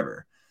gone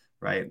forever,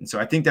 right? And so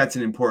I think that's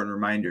an important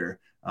reminder.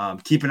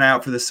 Keep an eye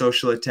out for the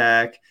social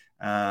attack,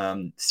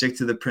 stick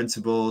to the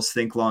principles,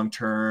 think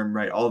long-term,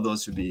 right? All of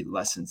those would be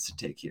lessons to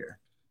take here.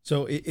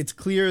 So it's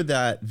clear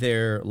that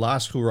their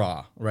last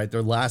hurrah, right,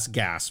 their last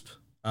gasp,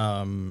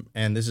 and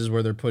this is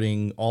where they're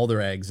putting all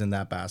their eggs in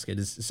that basket,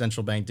 is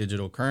central bank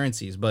digital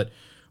currencies. But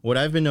what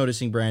I've been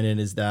noticing, Brandon,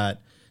 is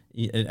that,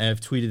 and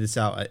I've tweeted this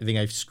out, I think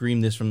I've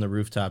screamed this from the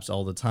rooftops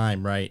all the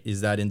time, right, is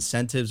that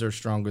incentives are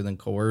stronger than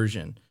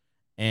coercion.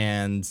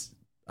 And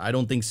I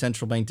don't think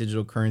central bank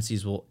digital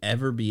currencies will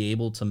ever be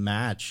able to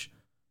match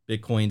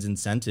Bitcoin's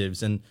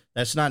incentives. And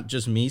that's not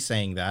just me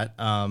saying that.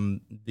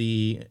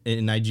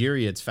 In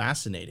Nigeria, it's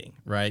fascinating,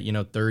 right?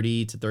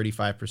 30 to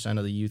 35%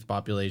 of the youth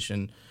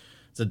population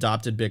has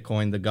adopted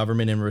Bitcoin. The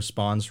government in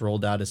response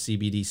rolled out a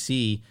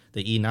CBDC,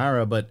 the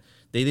e-Naira, but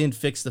they didn't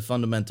fix the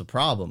fundamental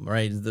problem,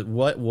 right?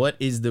 What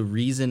is the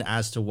reason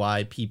as to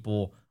why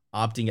people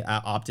opted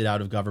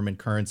out of government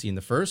currency in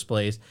the first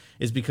place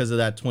is because of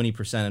that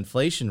 20%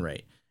 inflation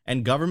rate.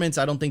 And governments,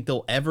 I don't think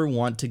they'll ever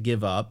want to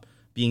give up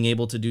being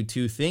able to do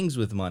two things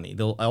with money.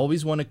 They'll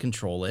always want to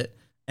control it,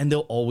 and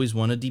they'll always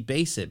want to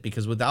debase it,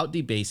 because without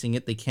debasing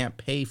it, they can't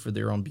pay for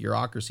their own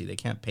bureaucracy. They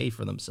can't pay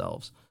for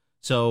themselves.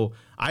 So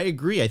I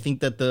agree. I think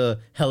that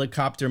the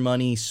helicopter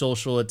money,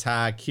 social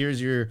attack,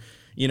 here's your,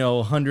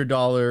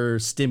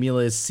 $100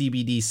 stimulus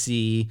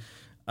CBDC.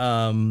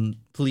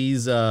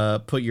 Please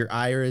put your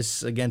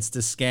iris against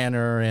a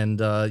scanner and,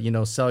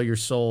 sell your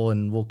soul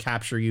and we'll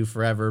capture you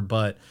forever.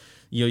 But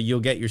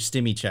you'll get your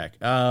stimmy check.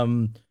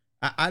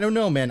 I don't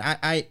know, man.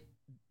 I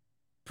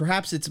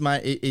perhaps it's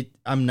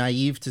I'm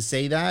naive to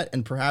say that,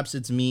 and perhaps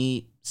it's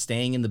me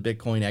staying in the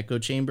Bitcoin echo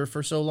chamber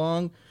for so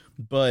long,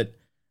 but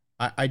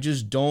I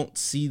just don't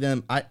see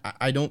them.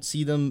 I don't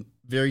see them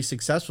very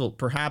successful.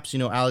 Perhaps,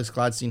 Alex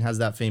Gladstein has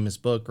that famous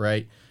book,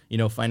 right?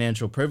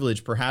 Financial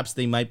Privilege. Perhaps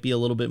they might be a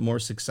little bit more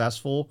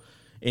successful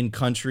in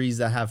countries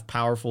that have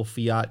powerful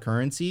fiat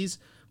currencies.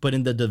 But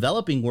in the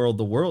developing world,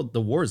 the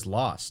war is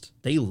lost.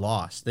 They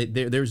lost.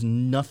 There's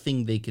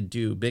nothing they could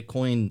do.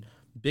 Bitcoin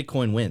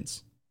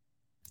wins.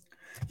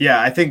 Yeah,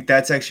 I think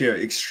that's actually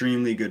an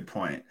extremely good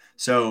point.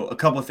 So a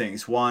couple of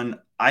things. One,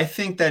 I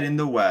think that in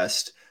the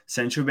West,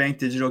 central bank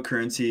digital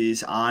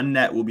currencies on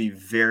net will be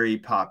very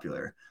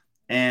popular.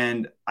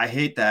 And I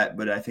hate that,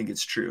 but I think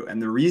it's true.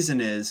 And the reason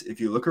is, if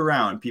you look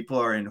around, people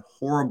are in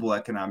horrible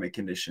economic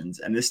conditions,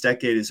 and this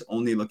decade is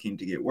only looking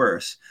to get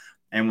worse.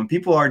 And when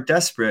people are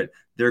desperate,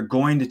 they're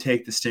going to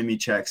take the stimmy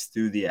checks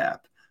through the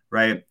app,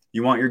 right?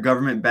 You want your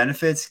government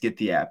benefits? Get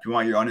the app. You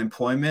want your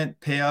unemployment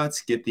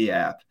payouts? Get the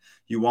app.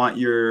 You want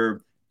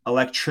your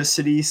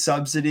electricity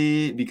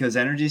subsidy because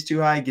energy is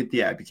too high? Get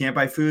the app. You can't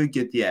buy food?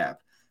 Get the app,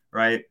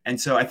 right? And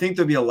so I think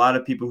there'll be a lot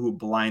of people who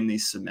blindly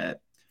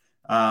submit.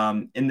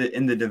 In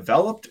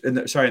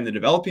the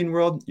developing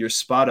world, you're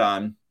spot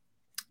on.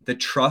 The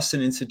trust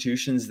in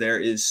institutions there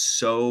is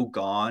so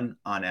gone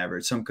on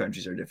average. Some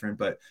countries are different,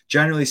 but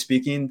generally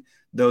speaking,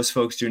 those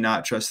folks do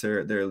not trust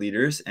their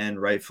leaders, and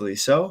rightfully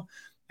so.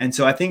 And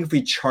so I think if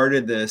we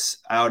charted this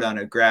out on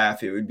a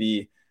graph, it would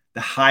be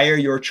the higher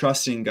your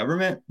trust in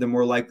government, the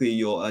more likely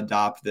you'll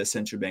adopt the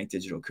central bank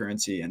digital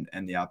currency, and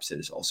the opposite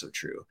is also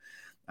true.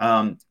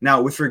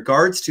 Now, with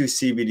regards to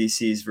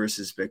CBDCs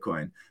versus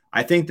Bitcoin,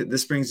 I think that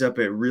this brings up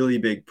a really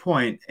big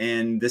point,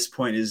 and this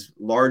point is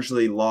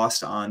largely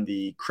lost on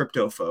the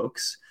crypto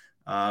folks,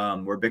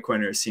 where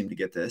Bitcoiners seem to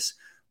get this.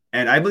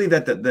 And I believe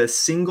that the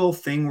single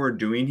thing we're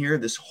doing here,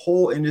 this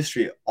whole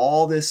industry,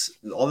 all this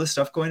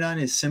stuff going on,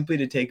 is simply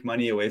to take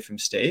money away from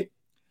state.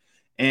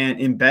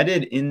 And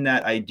embedded in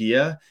that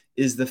idea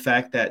is the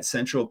fact that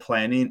central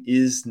planning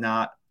is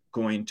not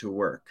going to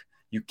work.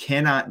 You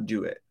cannot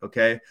do it,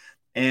 okay?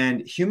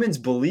 And humans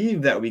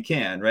believe that we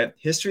can, right?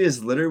 History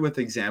is littered with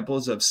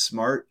examples of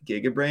smart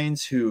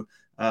gigabrains who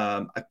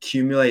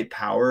accumulate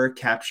power,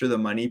 capture the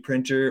money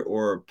printer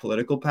or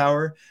political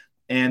power.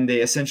 And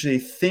they essentially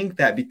think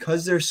that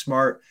because they're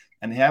smart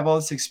and they have all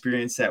this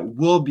experience, that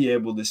we'll be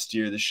able to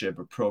steer the ship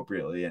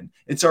appropriately. And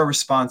it's our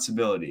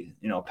responsibility,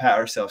 pat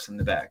ourselves on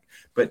the back.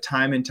 But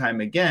time and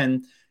time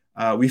again,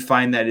 we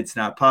find that it's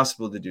not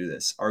possible to do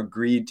this. Our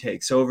greed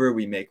takes over.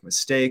 We make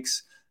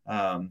mistakes.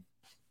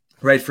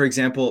 Right. For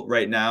example,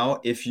 right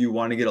now, if you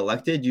want to get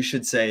elected, you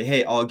should say,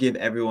 hey, I'll give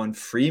everyone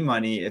free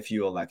money if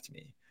you elect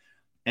me.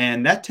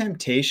 And that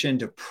temptation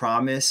to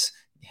promise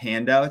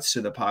handouts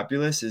to the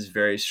populace is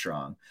very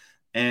strong.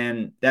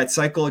 And that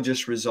cycle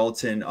just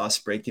results in us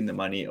breaking the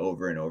money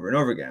over and over and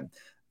over again.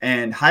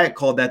 And Hayek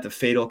called that the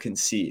fatal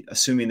conceit,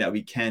 assuming that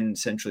we can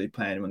centrally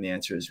plan when the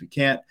answer is we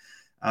can't.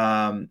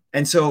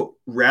 And so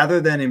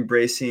rather than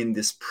embracing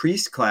this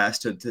priest class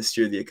to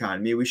steer the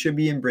economy, we should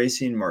be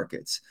embracing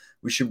markets.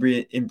 We should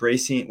be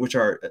embracing,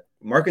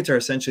 markets are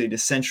essentially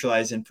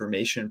decentralized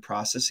information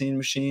processing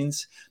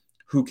machines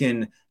who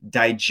can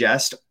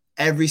digest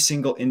every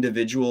single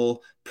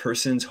individual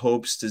person's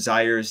hopes,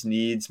 desires,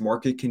 needs,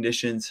 market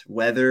conditions,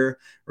 weather,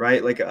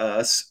 right? Like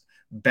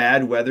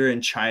bad weather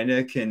in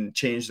China can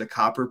change the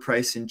copper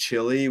price in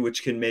Chile,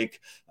 which can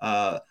make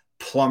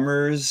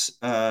plumbers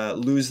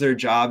lose their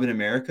job in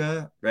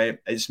America, right?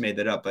 I just made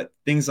that up, but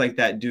things like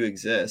that do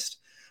exist.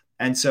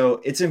 And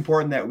so it's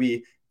important that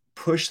we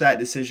push that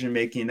decision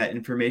making, that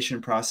information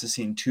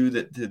processing to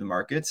the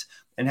markets,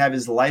 and have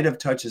as light of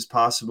touch as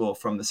possible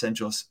from the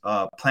central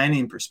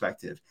planning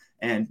perspective.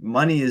 And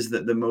money is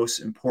the most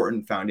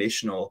important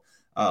foundational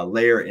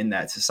layer in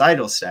that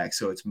societal stack.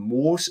 So it's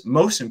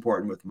most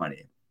important with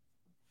money.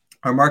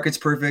 Are markets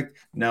perfect?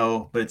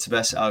 No, but it's the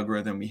best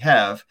algorithm we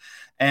have.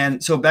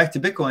 And so back to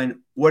Bitcoin,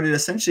 what it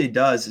essentially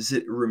does is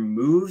it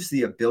removes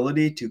the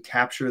ability to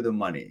capture the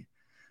money.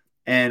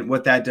 And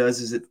what that does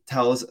is it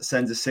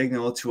sends a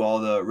signal to all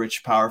the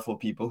rich, powerful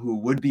people who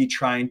would be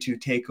trying to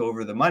take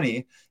over the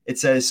money. It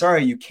says,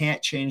 sorry, you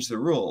can't change the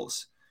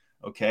rules.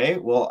 Okay,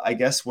 well, I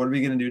guess what are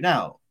we going to do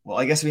now? Well,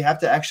 I guess we have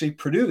to actually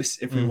produce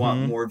if we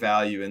want more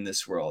value in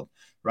this world,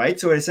 right?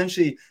 So it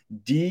essentially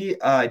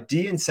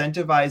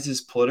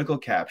de-incentivizes political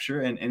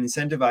capture and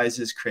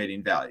incentivizes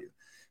creating value.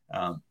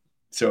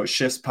 So it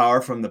shifts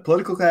power from the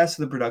political class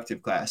to the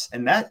productive class.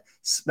 And that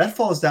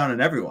falls down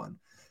on everyone.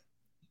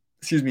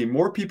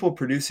 More people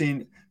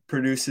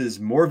produces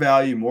more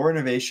value, more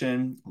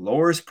innovation,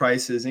 lowers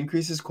prices,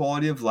 increases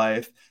quality of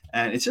life.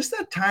 And it's just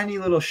that tiny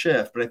little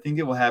shift, but I think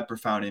it will have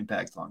profound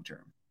impact long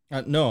term.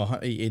 No,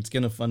 it's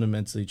going to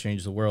fundamentally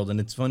change the world. And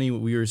it's funny,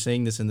 we were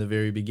saying this in the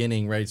very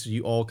beginning, right? So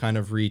you all kind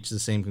of reach the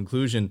same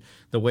conclusion.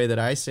 The way that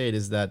I say it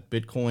is that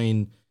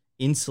Bitcoin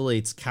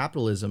insulates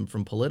capitalism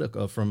from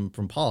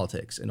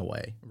politics in a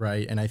way,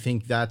 right? And I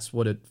think that's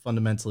what it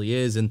fundamentally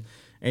is. And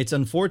it's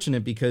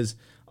unfortunate because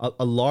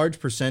a large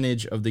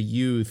percentage of the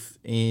youth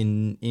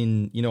in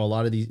a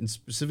lot of these,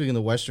 specifically in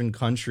the Western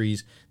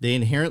countries, they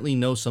inherently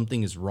know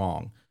something is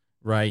wrong,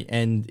 right?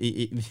 And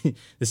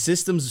the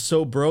system's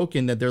so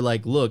broken that they're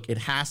like, look, it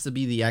has to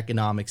be the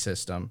economic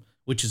system,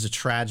 which is a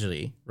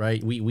tragedy,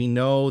 right? We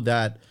know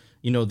that,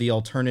 the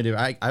alternative.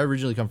 I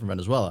originally come from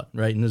Venezuela,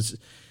 right? And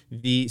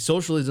the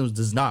socialism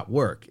does not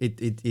work.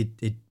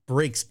 It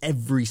breaks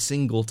every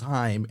single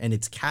time, and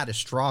it's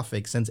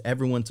catastrophic, sends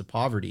everyone to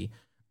poverty.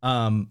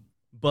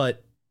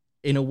 But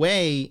in a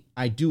way,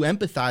 I do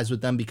empathize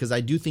with them because I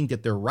do think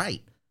that they're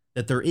right,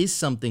 that there is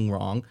something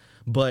wrong.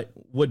 But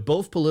what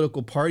both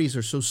political parties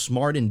are so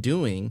smart in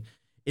doing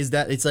is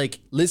that it's like,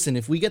 listen,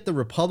 if we get the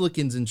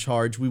Republicans in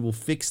charge, we will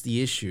fix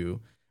the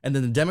issue. And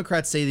then the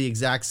Democrats say the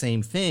exact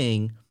same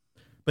thing.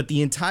 But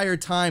the entire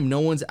time, no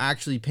one's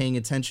actually paying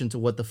attention to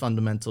what the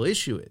fundamental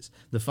issue is.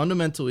 The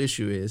fundamental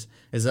issue is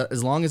that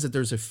as long as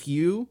there's a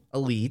few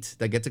elite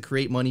that get to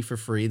create money for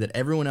free that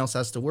everyone else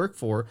has to work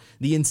for,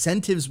 the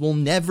incentives will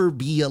never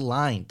be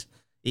aligned.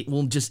 It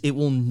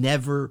will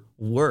never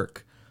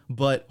work.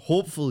 But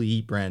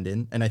hopefully,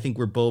 Brandon, and I think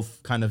we're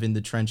both kind of in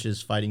the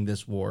trenches fighting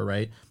this war,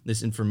 right?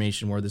 This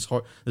information war, this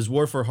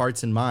war for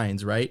hearts and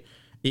minds, right?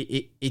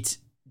 It's.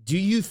 Do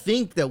you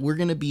think that we're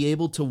going to be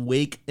able to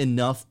wake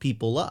enough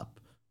people up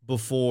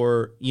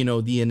before,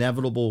 the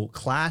inevitable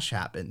clash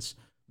happens?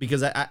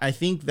 Because I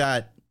think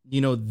that,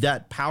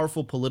 that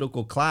powerful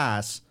political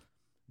class,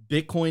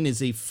 Bitcoin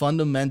is a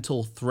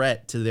fundamental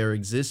threat to their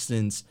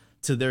existence,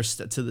 to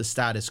the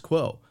status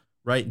quo.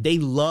 right? They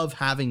love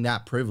having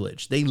that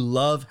privilege. They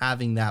love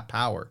having that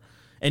power.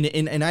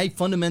 And I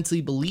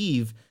fundamentally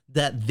believe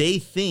that they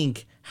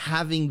think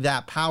having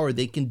that power,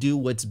 they can do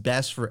what's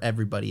best for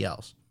everybody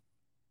else.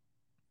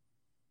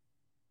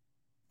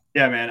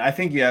 Yeah, man, I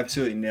think you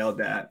absolutely nailed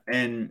that.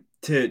 And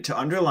to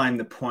underline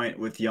the point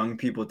with young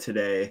people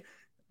today,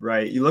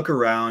 right? You look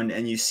around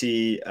and you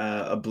see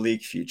a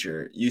bleak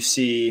future. You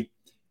see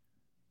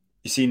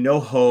no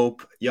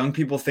hope. Young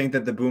people think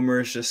that the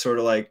boomers just sort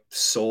of like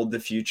sold the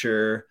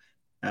future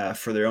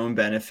for their own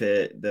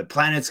benefit. The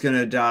planet's going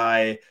to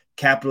die.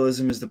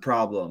 Capitalism is the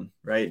problem,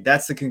 right?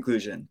 That's the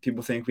conclusion.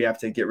 People think we have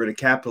to get rid of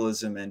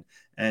capitalism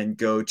and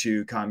go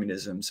to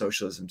communism,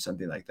 socialism,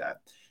 something like that.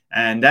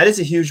 And that is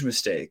a huge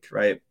mistake,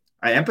 right?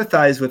 I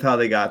empathize with how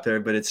they got there,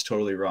 but it's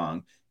totally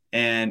wrong.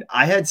 And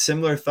I had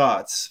similar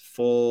thoughts,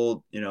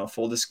 full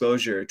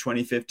disclosure,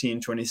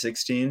 2015,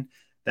 2016,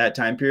 that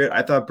time period.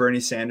 I thought Bernie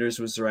Sanders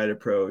was the right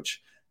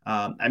approach.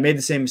 I made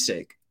the same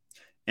mistake.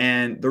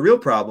 And the real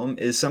problem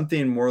is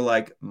something more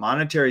like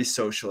monetary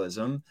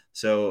socialism.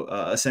 So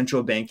a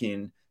central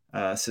banking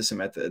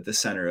system at the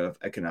center of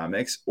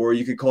economics, or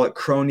you could call it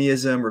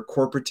cronyism or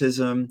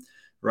corporatism,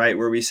 right?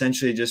 Where we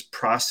essentially just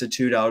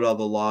prostitute out all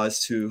the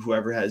laws to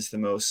whoever has the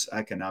most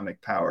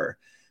economic power.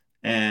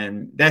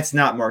 And that's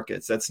not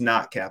markets. That's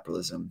not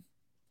capitalism.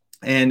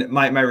 And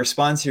my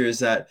response here is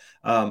that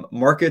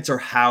markets are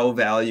how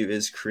value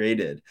is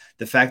created.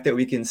 The fact that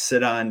we can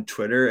sit on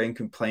Twitter and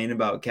complain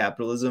about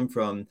capitalism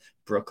from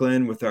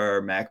Brooklyn with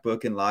our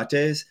MacBook and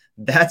lattes,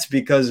 that's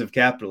because of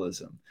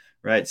capitalism,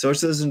 right?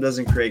 Socialism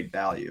doesn't create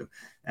value,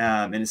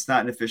 and it's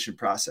not an efficient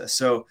process.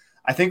 So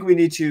I think we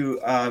need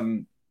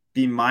to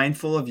be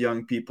mindful of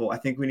young people. I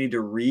think we need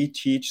to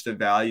reteach the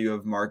value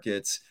of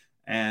markets.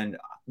 And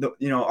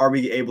are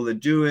we able to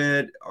do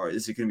it, or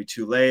is it going to be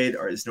too late,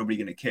 or is nobody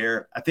going to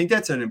care? I think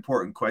that's an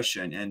important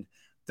question. And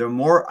the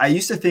more I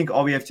used to think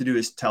all we have to do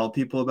is tell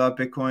people about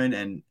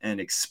Bitcoin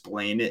and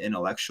explain it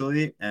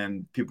intellectually,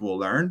 and people will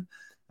learn.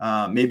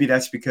 Maybe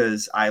that's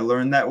because I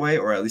learned that way,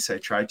 or at least I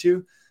try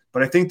to.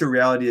 But I think the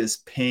reality is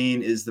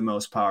pain is the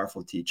most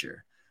powerful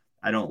teacher.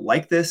 I don't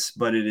like this,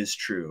 but it is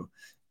true.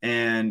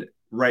 And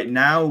right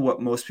now,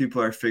 what most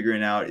people are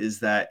figuring out is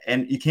that,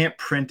 and you can't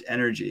print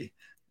energy.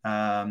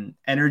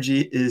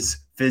 Energy is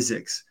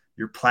physics.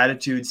 Your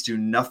platitudes do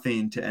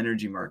nothing to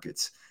energy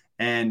markets.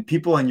 And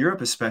people in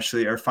Europe,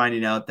 especially, are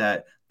finding out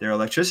that their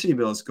electricity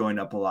bill is going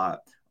up a lot.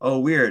 Oh,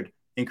 weird.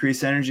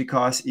 Increased energy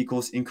costs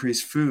equals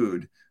increased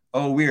food.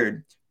 Oh,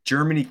 weird.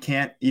 Germany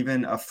can't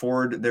even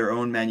afford their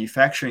own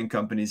manufacturing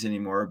companies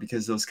anymore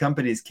because those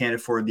companies can't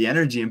afford the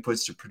energy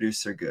inputs to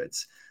produce their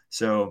goods.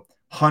 So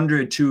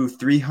 100 to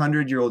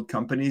 300-year-old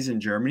companies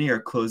in Germany are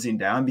closing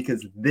down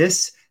because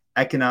this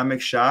economic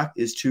shock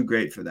is too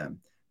great for them,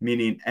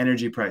 meaning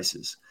energy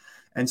prices.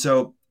 And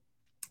so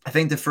I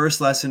think the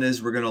first lesson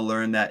is we're going to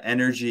learn that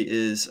energy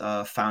is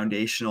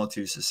foundational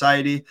to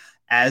society.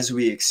 As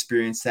we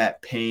experience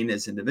that pain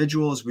as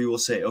individuals, we will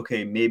say,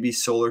 okay, maybe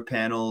solar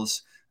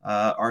panels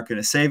aren't going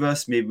to save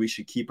us. Maybe we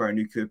should keep our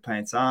nuclear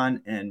plants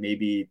on and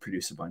maybe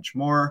produce a bunch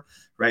more,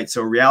 right?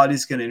 So reality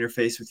is going to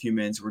interface with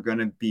humans. We're going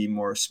to be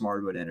more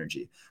smart about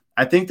energy.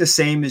 I think the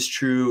same is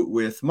true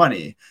with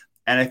money.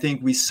 And I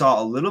think we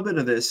saw a little bit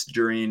of this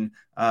during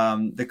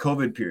the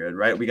COVID period,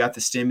 right? We got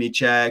the stimmy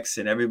checks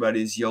and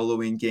everybody's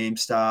YOLOing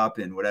GameStop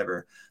and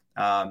whatever.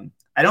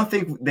 I don't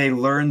think they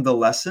learned the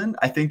lesson.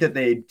 I think that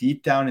they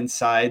deep down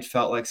inside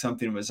felt like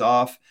something was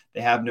off.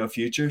 They have no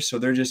future. So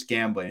they're just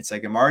gambling. It's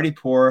like, I'm already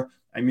poor.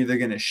 I'm either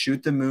going to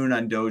shoot the moon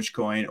on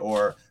Dogecoin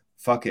or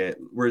fuck it.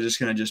 We're just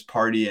going to just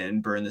party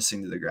and burn this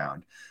thing to the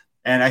ground.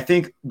 And I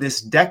think this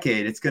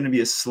decade, it's going to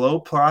be a slow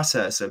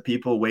process of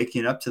people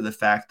waking up to the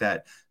fact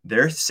that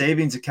their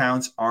savings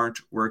accounts aren't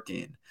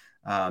working.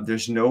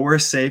 There's nowhere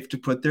safe to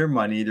put their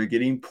money. They're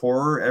getting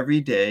poorer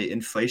every day.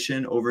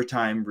 Inflation over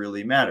time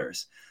really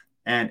matters.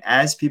 And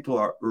as people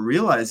are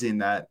realizing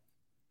that,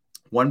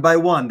 one by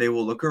one, they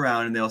will look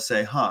around and they'll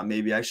say,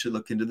 maybe I should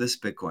look into this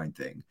Bitcoin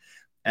thing.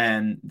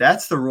 And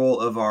that's the role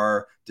of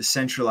our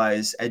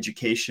decentralized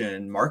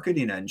education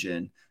marketing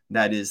engine.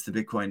 That is the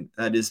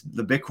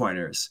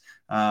Bitcoiners.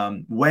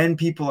 When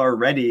people are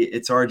ready,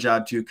 it's our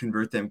job to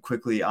convert them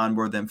quickly,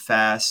 onboard them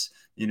fast,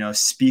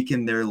 speak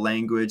in their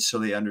language so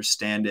they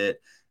understand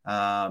it.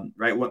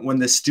 Right. When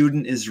the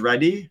student is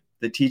ready,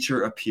 the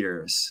teacher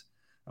appears.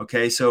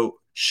 Okay. So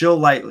shill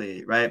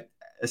lightly, right?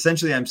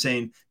 Essentially, I'm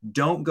saying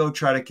don't go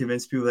try to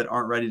convince people that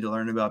aren't ready to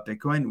learn about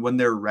Bitcoin. When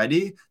they're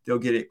ready, they'll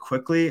get it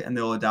quickly and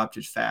they'll adopt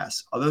it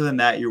fast. Other than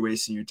that, you're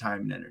wasting your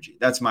time and energy.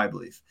 That's my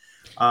belief.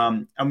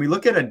 And we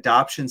look at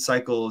adoption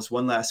cycles.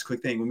 One last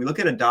quick thing. When we look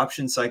at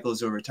adoption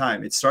cycles over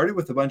time, it started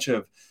with a bunch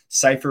of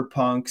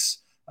cypherpunks,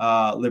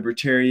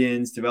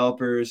 libertarians,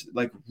 developers,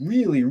 like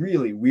really,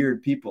 really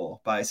weird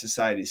people by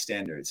society's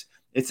standards.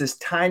 It's this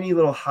tiny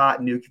little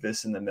hot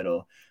nucleus in the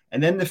middle.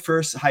 And then the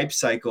first hype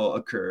cycle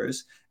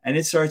occurs and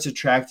it starts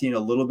attracting a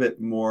little bit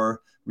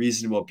more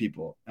reasonable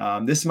people.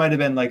 This might have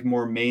been like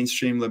more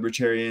mainstream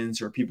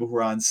libertarians or people who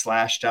are on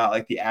Slashdot,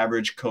 like the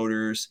average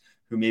coders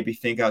who maybe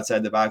think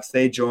outside the box,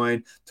 they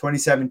join.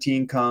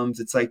 2017 comes.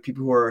 It's like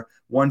people who are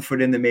 1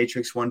 foot in the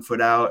matrix, 1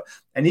 foot out.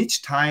 And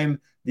each time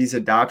these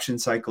adoption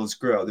cycles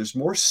grow, there's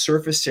more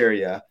surface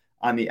area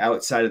on the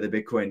outside of the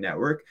Bitcoin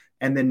network.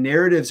 And the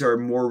narratives are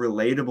more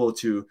relatable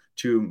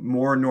to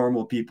more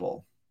normal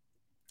people,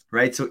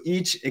 right? So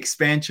each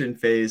expansion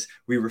phase,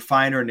 we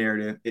refine our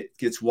narrative. It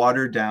gets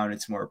watered down.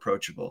 It's more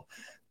approachable.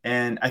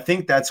 And I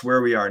think that's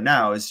where we are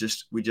now, is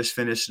just, we just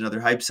finished another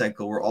hype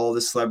cycle where all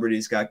the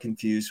celebrities got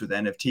confused with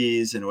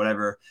NFTs and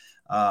whatever.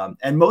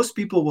 And most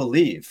people will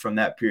leave from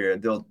that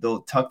period.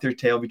 They'll tuck their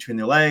tail between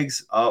their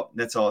legs. Oh,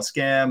 that's all a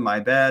scam. My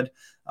bad.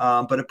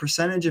 But a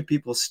percentage of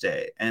people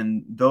stay,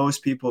 and those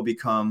people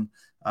become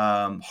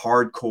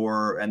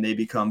hardcore, and they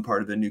become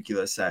part of the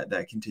nucleus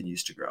that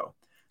continues to grow.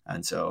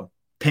 And so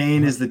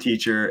pain is the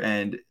teacher,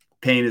 and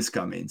pain is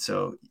coming.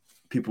 So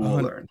people will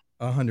learn.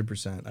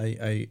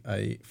 100%.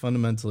 I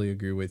fundamentally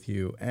agree with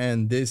you.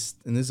 And this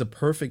is a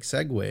perfect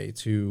segue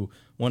to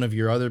one of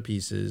your other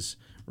pieces,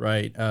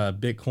 right?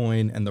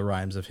 Bitcoin and the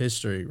rhymes of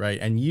history, right?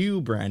 And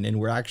you, Brandon,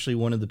 were actually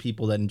one of the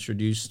people that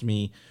introduced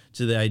me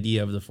to the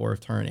idea of the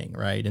fourth turning,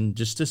 right? And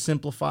just to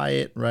simplify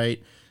it,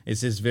 right?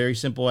 It's this very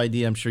simple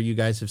idea. I'm sure you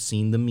guys have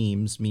seen the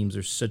memes. Memes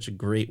are such a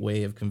great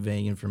way of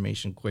conveying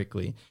information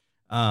quickly.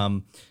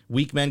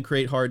 Weak men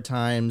create hard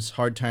times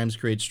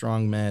create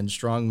strong men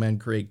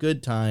create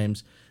good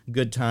times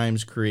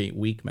create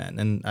weak men.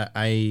 And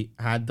I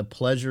had the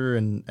pleasure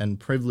and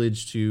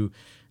privilege to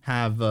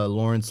have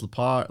Lawrence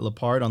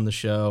Lepard on the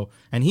show,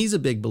 and he's a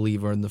big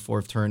believer in the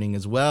fourth turning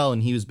as well.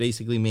 And he was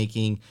basically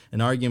making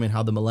an argument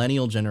how the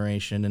millennial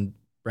generation, and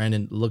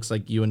Brandon, looks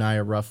like you and I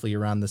are roughly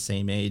around the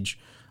same age,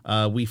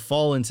 we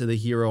fall into the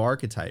hero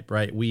archetype,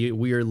 right?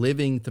 We are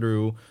living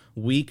through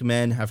weak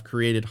men have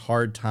created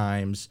hard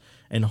times,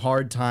 and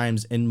hard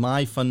times, in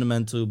my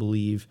fundamental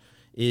belief,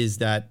 is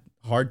that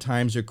hard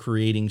times are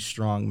creating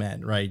strong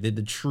men, right?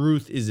 The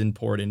truth is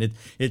important.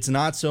 It's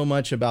not so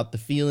much about the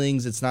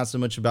feelings. It's not so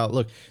much about,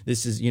 look,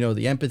 this is,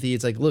 the empathy.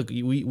 It's like, look,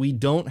 we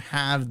don't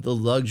have the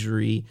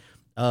luxury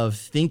of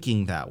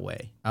thinking that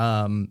way.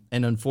 And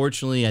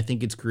unfortunately, I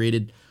think it's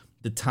created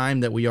the time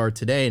that we are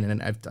today.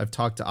 And I've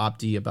talked to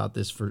Opti about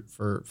this for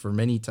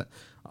many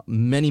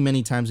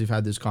times. We've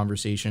had this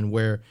conversation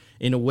where,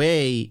 in a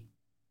way,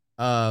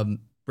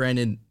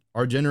 Brandon,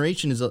 our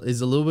generation is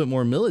a little bit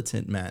more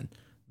militant, man,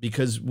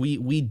 because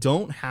we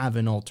don't have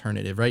an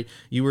alternative, right?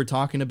 You were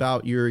talking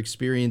about your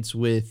experience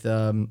with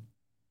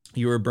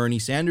you were a Bernie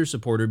Sanders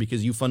supporter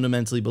because you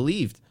fundamentally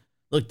believed,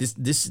 look,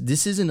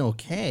 this isn't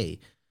okay.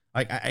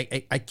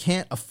 I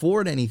can't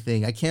afford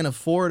anything. I can't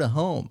afford a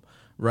home,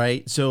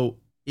 right? So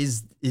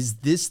is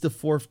this the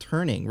fourth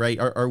turning, right?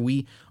 Are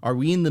we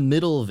in the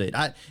middle of it?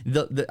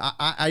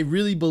 I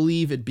really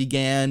believe it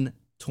began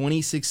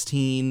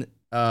 2016.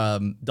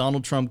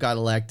 Donald Trump got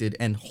elected,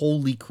 and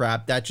holy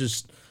crap, that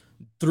just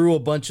threw a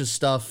bunch of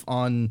stuff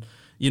on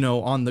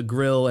the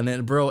grill, and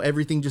then, bro,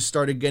 everything just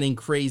started getting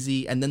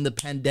crazy. And then the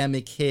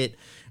pandemic hit,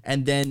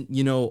 and then,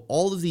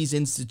 all of these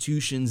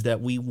institutions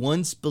that we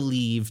once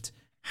believed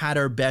had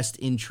our best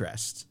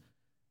interest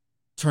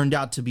turned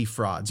out to be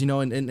frauds.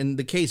 In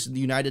the case of the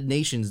United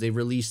Nations, they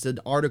released an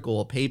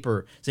article, a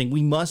paper, saying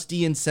we must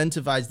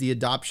de-incentivize the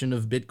adoption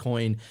of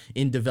Bitcoin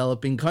in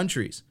developing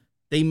countries.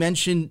 They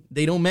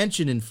don't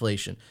mention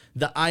inflation.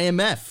 The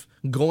IMF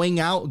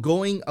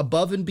going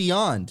above and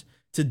beyond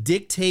to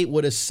dictate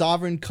what a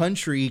sovereign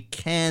country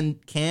can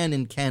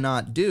and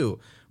cannot do,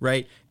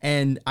 right?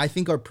 And I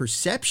think our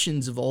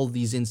perceptions of all of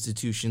these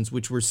institutions,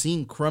 which we're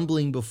seeing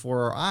crumbling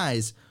before our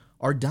eyes,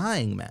 are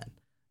dying, man.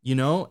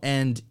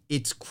 And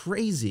it's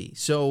crazy.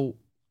 So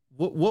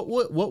what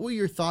were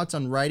your thoughts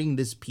on writing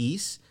this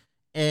piece,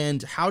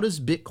 and how does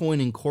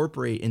Bitcoin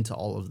incorporate into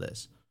all of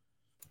this?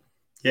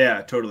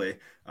 Yeah, totally.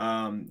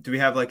 Do we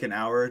have like an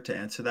hour to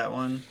answer that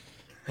one?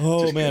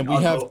 Oh man,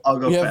 I'll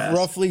go we fast. have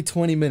roughly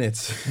 20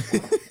 minutes.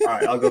 All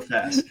right, I'll go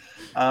fast.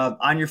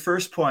 On your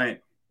first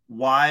point,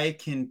 why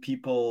can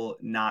people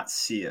not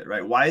see it,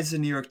 right? Why is the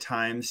New York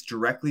Times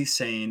directly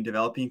saying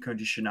developing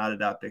countries should not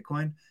adopt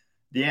Bitcoin?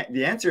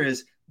 The answer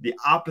is the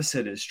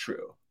opposite is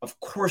true. Of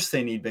course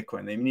they need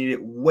Bitcoin. They need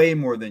it way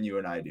more than you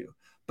and I do,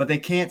 but they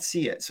can't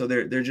see it. So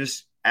they're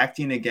just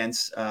acting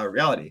against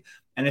reality.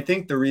 And I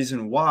think the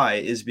reason why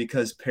is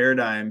because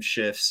paradigm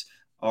shifts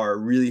are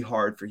really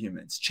hard for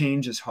humans.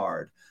 Change is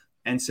hard.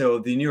 And so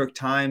the New York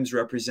Times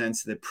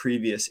represents the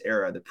previous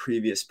era, the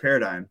previous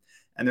paradigm,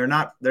 and they're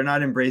not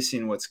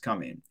embracing what's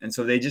coming. And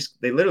so they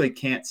literally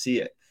can't see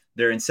it.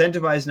 They're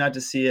incentivized not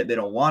to see it. They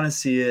don't want to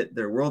see it.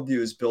 Their worldview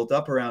is built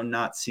up around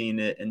not seeing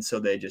it. And so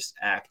they just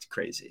act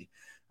crazy.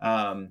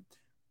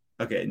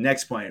 Okay,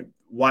 next point.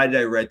 Why did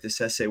I write this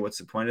essay? What's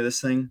the point of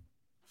this thing?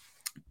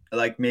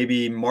 Like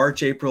maybe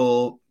March,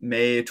 April,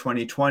 May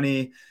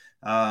 2020,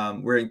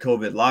 we're in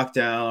COVID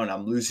lockdown.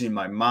 I'm losing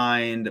my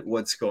mind.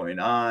 What's going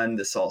on?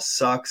 This all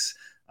sucks.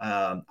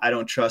 I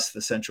don't trust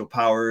the central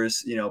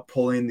powers,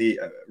 ringing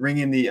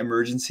the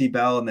emergency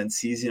bell and then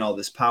seizing all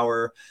this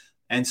power.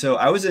 And so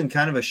I was in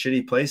kind of a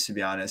shitty place, to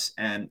be honest.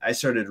 And I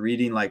started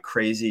reading like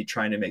crazy,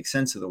 trying to make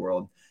sense of the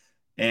world.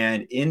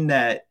 And in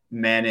that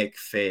manic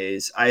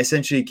phase, I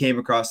essentially came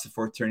across the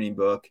Fourth Turning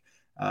book.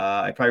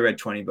 I probably read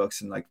 20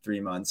 books in like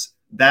 3 months.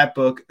 That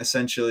book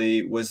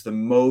essentially was the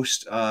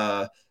most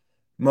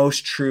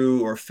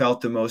true, or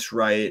felt the most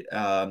right,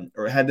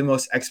 or had the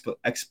most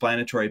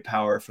explanatory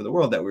power for the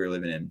world that we were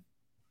living in.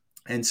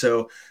 And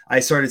so I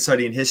started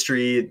studying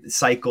history,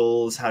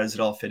 cycles, how does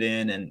it all fit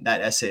in? And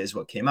that essay is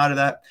what came out of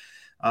that.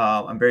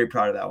 I'm very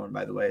proud of that one,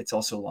 by the way. It's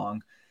also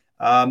long.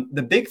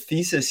 The big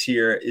thesis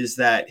here is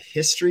that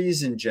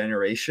histories and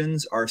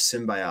generations are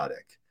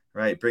symbiotic,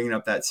 right? Bringing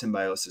up that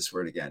symbiosis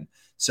word again.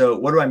 So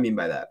what do I mean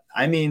by that?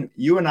 I mean,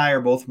 you and I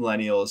are both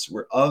millennials.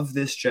 We're of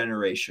this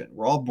generation.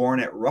 We're all born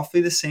at roughly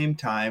the same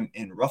time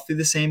in roughly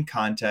the same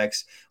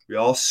context. We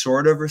all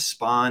sort of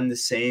respond the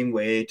same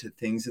way to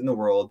things in the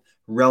world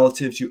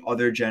relative to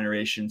other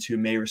generations who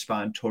may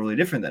respond totally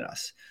different than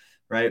us,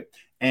 right?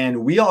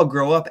 And we all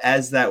grow up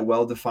as that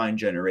well-defined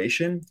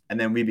generation, and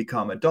then we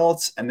become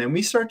adults, and then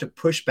we start to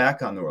push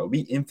back on the world.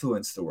 We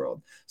influence the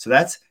world. So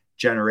that's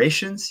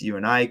generations, you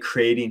and I,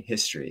 creating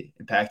history,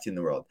 impacting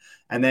the world.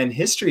 And then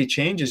history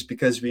changes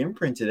because we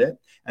imprinted it.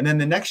 And then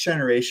the next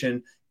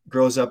generation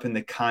grows up in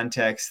the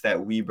context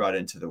that we brought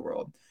into the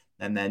world.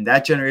 And then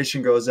that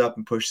generation grows up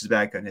and pushes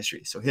back on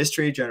history. So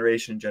history,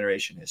 generation,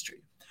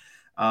 history.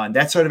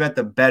 That's sort of at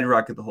the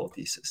bedrock of the whole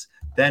thesis.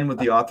 Then what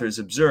the authors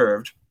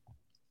observed,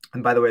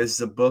 and by the way, this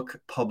is a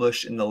book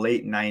published in the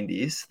late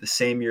 90s, the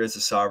same year as The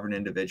Sovereign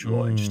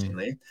Individual,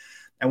 interestingly.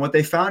 And what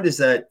they found is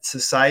that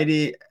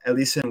society, at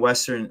least in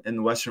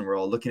the Western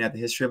world, looking at the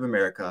history of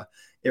America,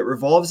 it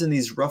revolves in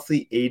these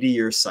roughly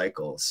 80-year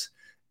cycles.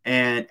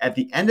 And at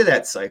the end of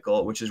that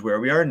cycle, which is where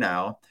we are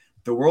now,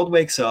 the world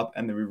wakes up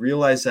and then we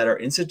realize that our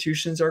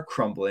institutions are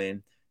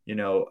crumbling,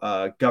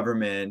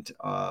 government,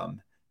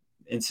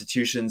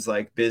 institutions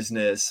like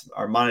business,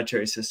 our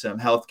monetary system,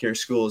 healthcare,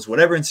 schools,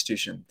 whatever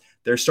institution,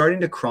 they're starting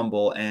to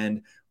crumble.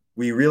 And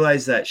we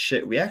realize that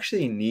we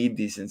actually need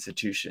these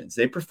institutions.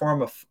 They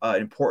perform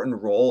an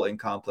important role in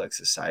complex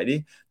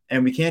society,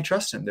 and we can't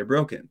trust them. They're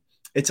broken.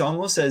 It's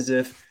almost as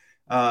if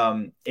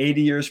 80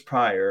 years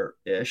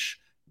prior-ish,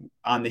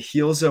 on the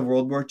heels of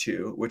World War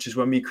II, which is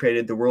when we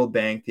created the World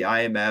Bank, the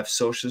IMF,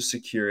 Social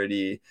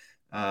Security,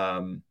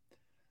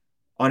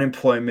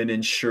 unemployment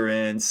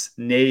insurance,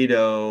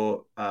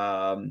 NATO,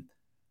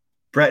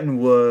 Bretton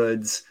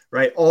Woods,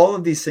 right? All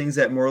of these things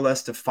that more or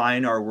less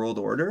define our world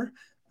order,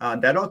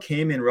 that all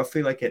came in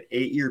roughly like an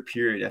 8-year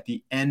period at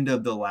the end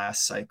of the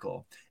last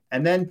cycle.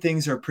 And then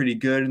things are pretty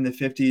good in the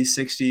 50s,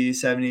 60s,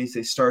 70s.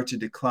 They start to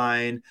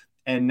decline.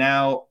 And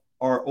now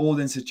our old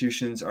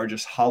institutions are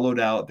just hollowed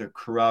out. They're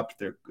corrupt.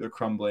 They're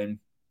crumbling.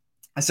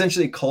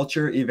 Essentially,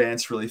 culture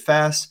advanced really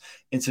fast.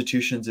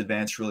 Institutions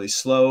advance really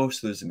slow.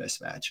 So there's a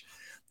mismatch.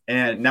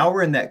 And now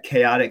we're in that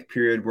chaotic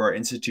period where our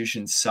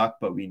institutions suck,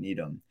 but we need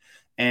them.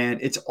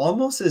 And it's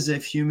almost as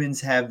if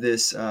humans have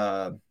this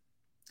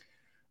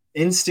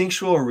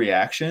instinctual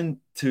reaction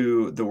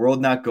to the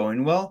world not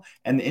going well.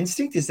 And the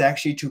instinct is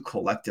actually to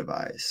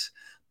collectivize.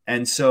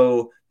 And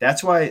so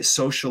that's why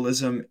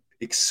socialism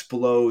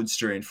explodes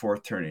during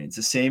Fourth Turning. It's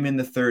the same in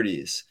the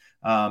 30s.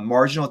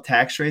 Marginal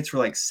tax rates were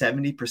like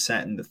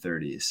 70% in the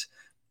 30s.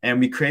 And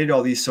we created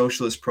all these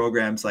socialist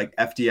programs like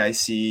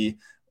FDIC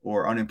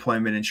or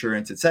unemployment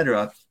insurance, et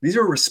cetera. These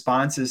are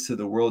responses to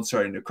the world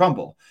starting to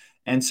crumble.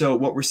 And so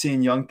what we're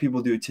seeing young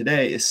people do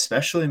today,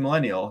 especially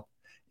millennial,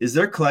 is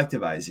they're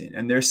collectivizing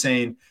and they're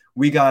saying,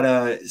 we got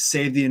to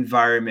save the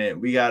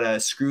environment. We got to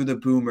screw the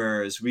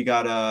boomers. We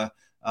got to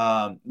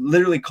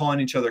literally calling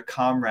each other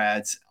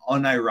comrades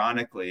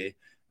unironically,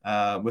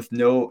 with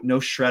no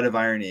shred of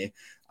irony.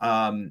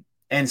 And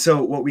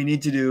so what we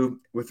need to do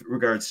with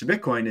regards to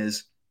Bitcoin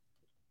is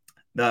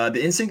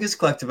the instinct is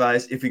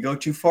collectivized. If we go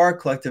too far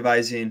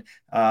collectivizing,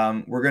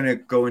 we're going to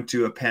go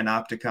into a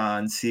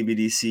panopticon,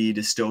 CBDC,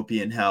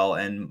 dystopian hell,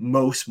 and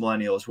most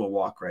millennials will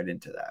walk right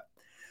into that.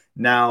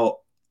 Now,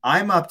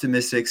 I'm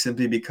optimistic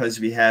simply because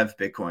we have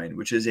Bitcoin,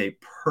 which is a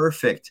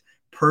perfect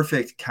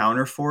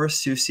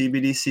counterforce to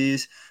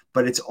CBDCs,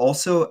 but it's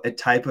also a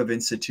type of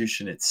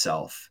institution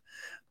itself.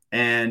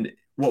 And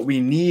what we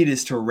need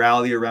is to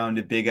rally around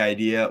a big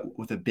idea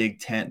with a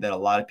big tent that a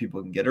lot of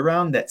people can get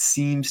around. That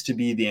seems to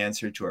be the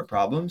answer to our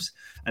problems.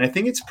 And I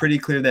think it's pretty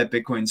clear that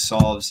Bitcoin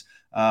solves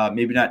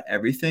maybe not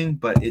everything,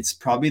 but it's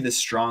probably the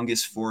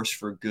strongest force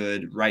for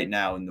good right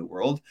now in the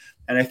world.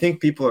 And I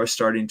think people are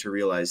starting to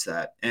realize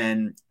that.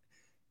 And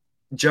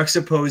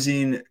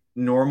juxtaposing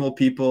normal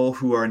people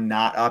who are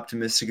not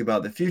optimistic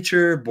about the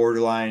future,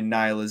 borderline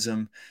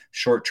nihilism,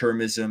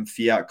 short-termism,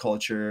 fiat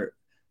culture,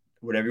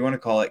 whatever you want to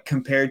call it,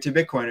 compared to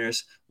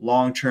Bitcoiners,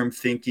 long-term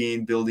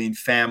thinking, building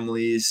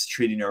families,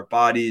 treating our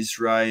bodies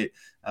right,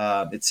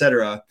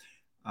 etc.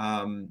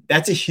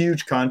 That's a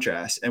huge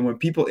contrast. And when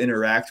people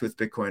interact with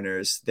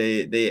Bitcoiners,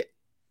 they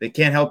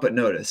can't help but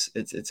notice.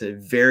 It's a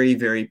very,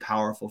 very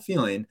powerful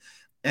feeling.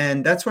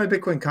 And that's why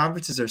Bitcoin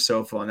conferences are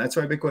so fun. That's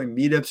why Bitcoin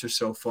meetups are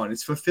so fun.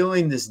 It's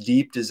fulfilling this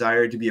deep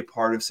desire to be a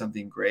part of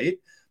something great.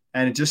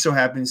 And it just so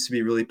happens to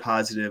be really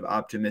positive,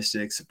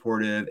 optimistic,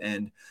 supportive,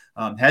 and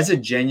has a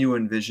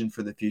genuine vision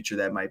for the future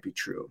that might be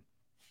true.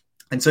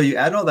 And so you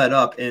add all that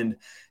up, and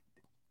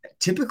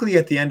typically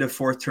at the end of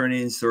fourth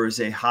turnings, there is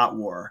a hot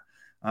war.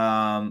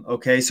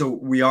 Okay, so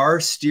we are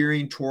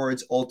steering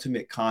towards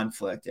ultimate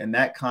conflict, and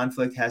that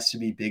conflict has to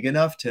be big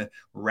enough to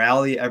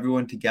rally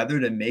everyone together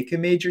to make a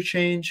major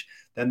change.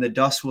 Then the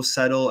dust will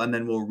settle, and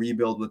then we'll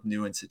rebuild with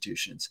new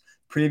institutions.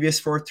 Previous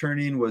fourth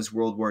turning was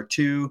World War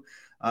II.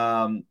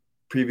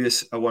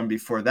 Previous one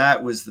before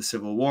that was the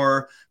Civil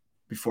War.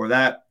 Before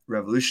that,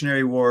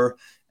 Revolutionary War.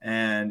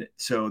 And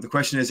so the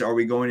question is, are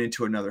we going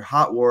into another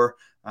hot war?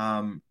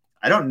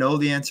 I don't know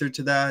the answer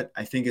to that.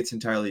 I think it's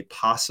entirely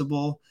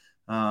possible.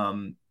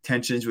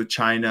 Tensions with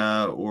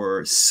China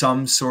or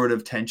some sort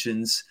of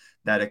tensions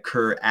that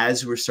occur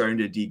as we're starting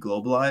to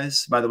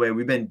deglobalize. By the way,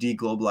 we've been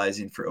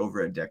deglobalizing for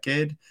over a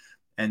decade.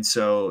 And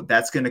so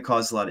that's going to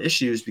cause a lot of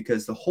issues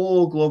because the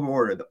whole global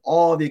order,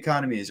 all the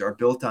economies are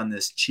built on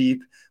this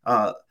cheap,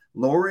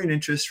 lowering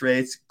interest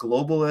rates,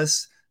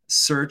 globalist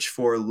search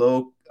for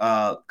low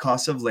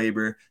cost of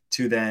labor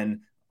to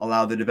then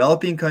allow the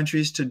developing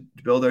countries to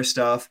build our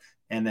stuff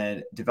and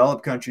then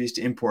developed countries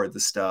to import the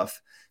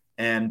stuff.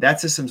 And that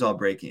system's all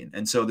breaking.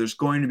 And so there's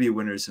going to be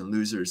winners and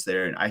losers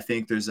there. And I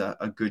think there's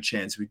a good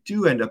chance we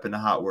do end up in a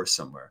hot war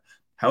somewhere.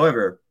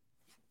 However,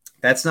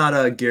 that's not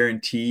a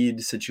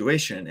guaranteed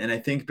situation. And I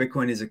think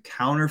Bitcoin is a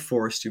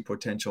counterforce to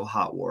potential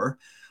hot war.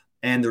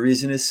 And the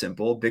reason is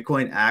simple.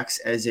 Bitcoin acts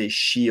as a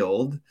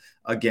shield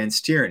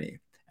against tyranny.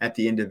 At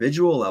the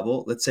individual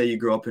level, let's say you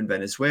grow up in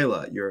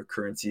Venezuela, your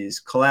currency is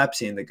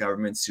collapsing, the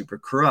government's super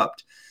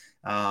corrupt,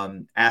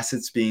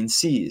 assets being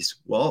seized.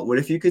 Well, what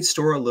if you could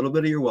store a little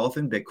bit of your wealth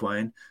in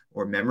Bitcoin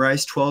or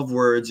memorize 12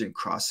 words and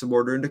cross the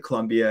border into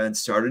Colombia and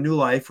start a new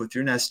life with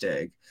your nest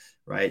egg,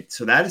 right?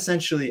 So that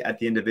essentially at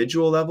the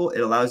individual level,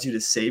 it allows you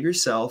to save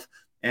yourself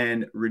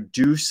and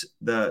reduce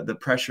the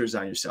pressures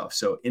on yourself.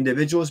 So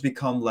individuals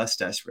become less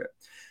desperate.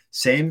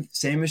 Same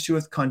is true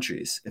with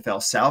countries. If El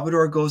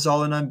Salvador goes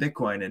all in on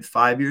Bitcoin and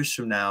 5 years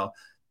from now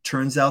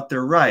turns out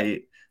they're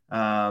right,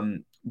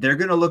 they're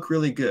going to look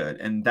really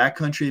good. And that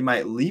country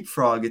might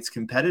leapfrog its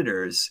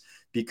competitors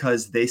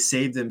because they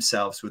saved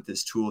themselves with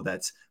this tool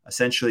that's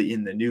essentially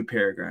in the new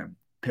paradigm,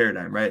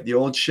 right? The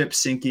old ship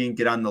sinking,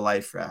 get on the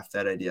life raft,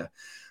 that idea.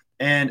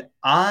 And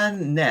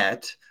on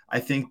net, I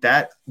think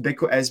that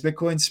Bitcoin, as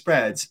Bitcoin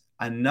spreads,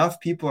 enough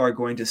people are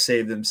going to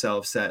save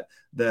themselves that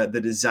the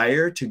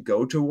desire to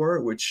go to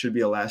war, which should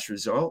be a last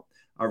resort,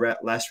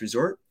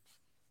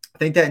 I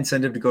think that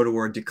incentive to go to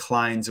war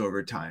declines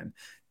over time.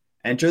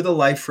 Enter the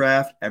life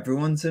raft.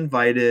 Everyone's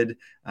invited.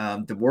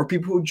 The more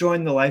people who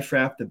join the life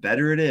raft, the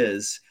better it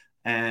is.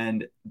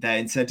 And that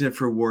incentive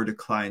for war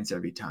declines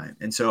every time.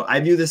 And so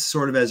I view this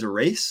sort of as a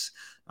race.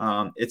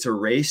 It's a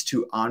race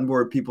to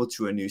onboard people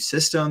to a new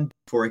system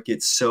before it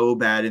gets so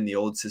bad in the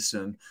old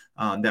system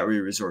that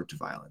we resort to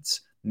violence.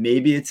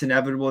 Maybe it's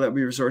inevitable that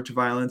we resort to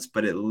violence,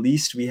 but at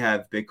least we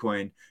have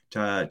Bitcoin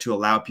to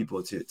allow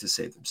people to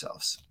save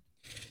themselves.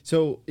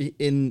 So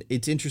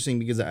it's interesting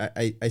because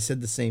I said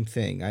the same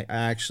thing. I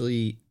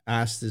actually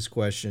asked this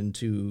question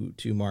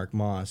to Mark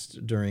Moss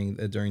during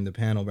the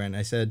panel, Brandon.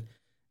 I said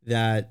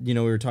that, we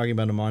were talking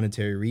about a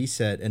monetary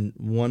reset, and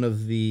one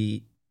of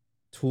the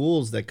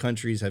tools that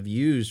countries have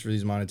used for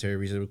these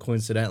monetary resets,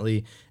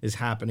 coincidentally, is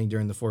happening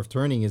during the fourth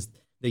turning, is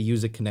they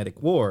use a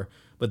kinetic war.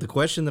 But the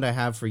question that I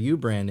have for you,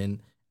 Brandon,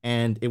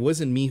 and it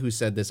wasn't me who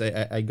said this,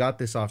 I got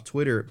this off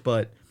Twitter,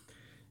 but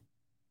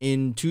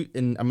and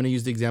I'm going to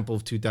use the example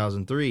of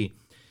 2003.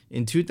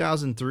 In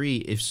 2003,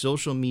 if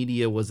social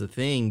media was a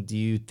thing, do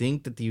you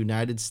think that the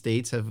United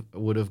States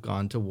would have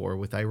gone to war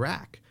with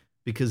Iraq?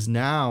 Because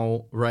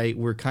now, right,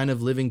 we're kind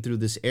of living through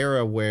this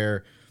era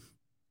where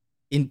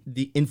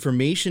the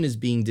information is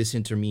being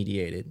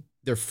disintermediated.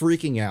 They're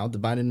freaking out. The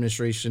Biden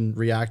administration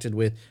reacted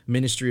with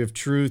Ministry of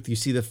Truth. You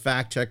see the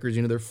fact checkers,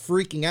 they're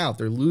freaking out.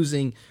 They're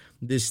losing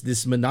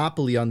this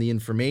monopoly on the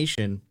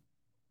information.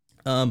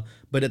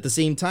 But at the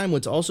same time,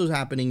 what's also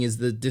happening is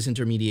the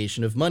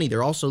disintermediation of money.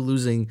 They're also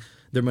losing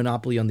their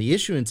monopoly on the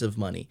issuance of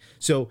money.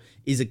 So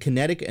is it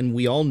kinetic? And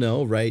we all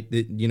know, right,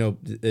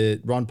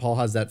 that, Ron Paul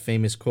has that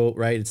famous quote,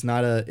 right? It's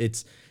not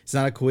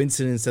a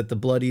coincidence that the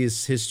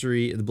bloodiest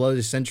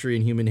century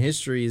in human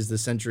history is the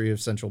century of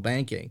central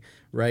banking,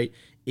 right?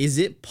 Is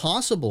it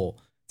possible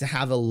to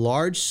have a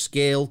large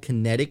scale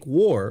kinetic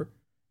war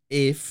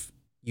if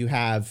you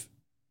have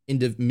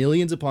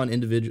millions upon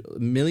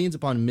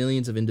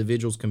millions of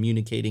individuals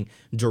communicating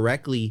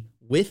directly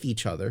with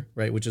each other,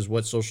 right? Which is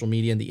what social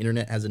media and the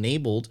internet has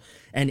enabled.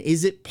 And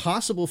is it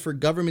possible for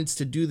governments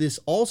to do this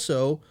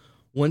also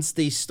once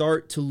they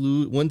start to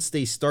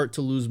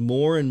lose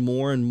more and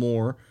more and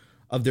more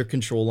of their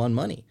control on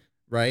money,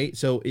 right?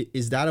 So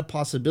is that a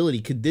possibility?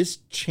 Could this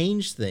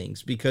change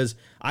things? Because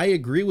I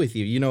agree with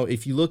you.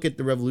 If you look at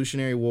the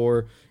Revolutionary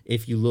War,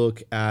 if you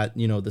look at,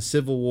 the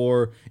Civil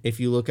War, if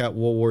you look at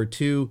World War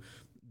II,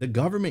 the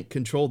government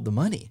controlled the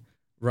money,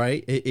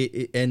 right?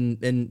 And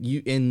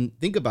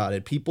think about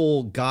it.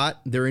 People got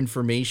their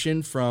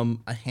information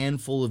from a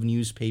handful of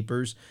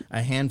newspapers,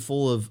 a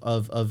handful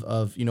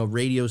of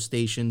radio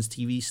stations,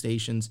 TV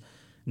stations.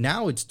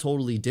 Now it's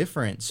totally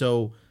different.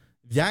 So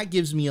that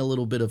gives me a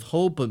little bit of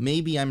hope, but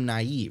maybe I'm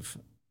naive.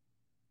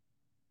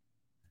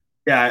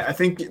 Yeah, I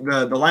think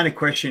the line of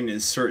question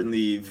is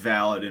certainly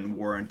valid and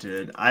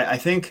warranted. I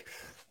think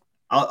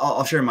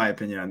I'll share my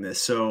opinion on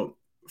this. So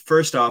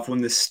first off,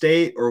 when the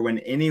state or when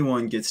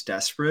anyone gets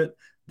desperate,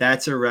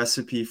 that's a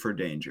recipe for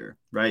danger,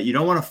 right? You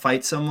don't want to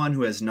fight someone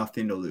who has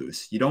nothing to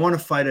lose. You don't want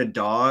to fight a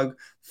dog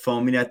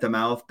foaming at the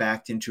mouth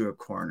backed into a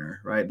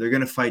corner, right? They're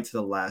going to fight to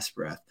the last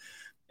breath.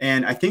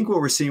 And I think what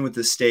we're seeing with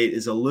the state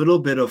is a little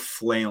bit of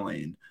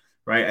flailing,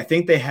 right? I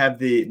think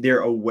they're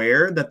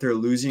aware that they're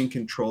losing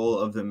control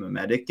of the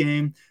mimetic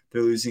game.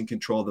 They're losing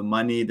control of the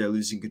money. They're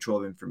losing control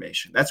of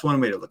information. That's one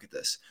way to look at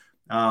this.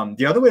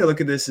 The other way to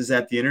look at this is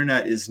that the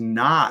internet is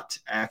not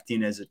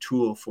acting as a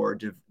tool for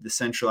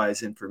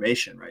decentralized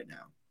information right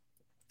now.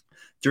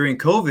 During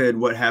COVID,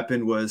 what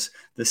happened was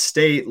the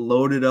state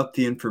loaded up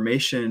the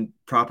information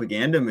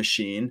propaganda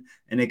machine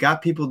and it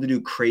got people to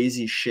do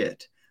crazy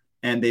shit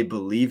and they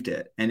believed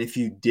it. And if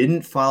you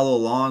didn't follow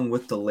along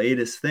with the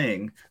latest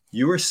thing,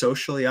 you were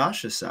socially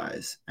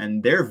ostracized.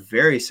 And they're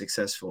very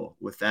successful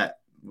with that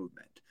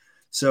movement.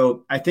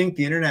 So I think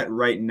the internet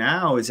right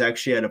now is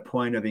actually at a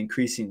point of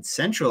increasing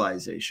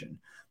centralization.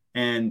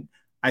 And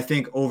I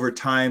think over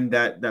time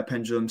that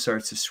pendulum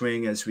starts to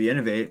swing as we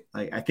innovate.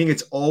 Like, I think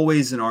it's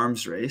always an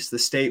arms race. The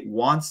state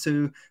wants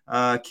to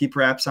keep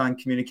wraps on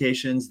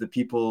communications. The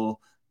people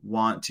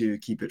want to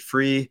keep it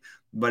free,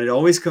 but it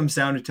always comes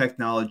down to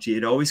technology.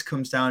 It always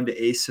comes down to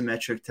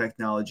asymmetric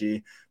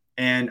technology.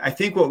 And I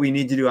think what we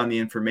need to do on the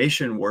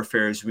information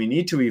warfare is we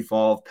need to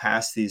evolve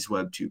past these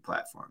Web 2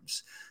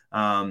 platforms.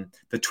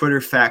 The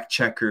Twitter fact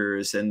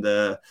checkers and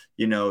the,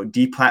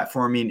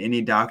 deplatforming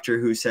any doctor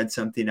who said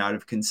something out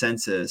of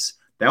consensus.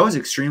 That was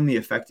extremely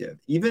effective,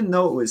 even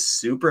though it was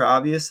super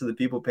obvious to the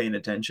people paying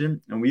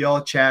attention. And we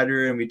all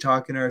chatter and we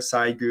talk in our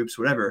side groups,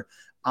 whatever.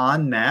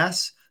 En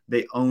masse,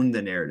 they own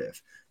the narrative.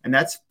 And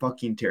that's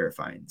fucking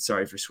terrifying.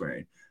 Sorry for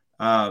swearing.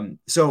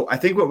 So I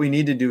think what we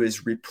need to do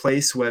is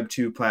replace Web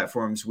 2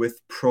 platforms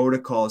with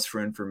protocols for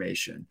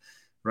information,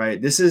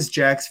 right? This is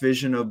Jack's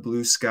vision of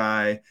blue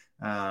sky,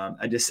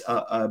 a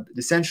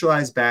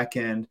decentralized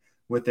backend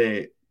with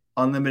a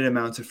unlimited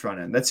amounts of front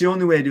end. That's the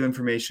only way to do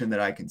information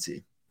that I can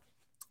see.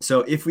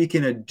 So if we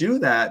can do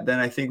that, then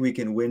I think we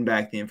can win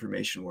back the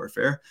information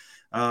warfare.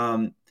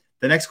 The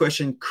next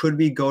question, could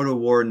we go to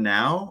war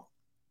now?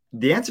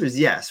 The answer is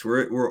yes.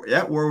 We're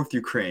at war with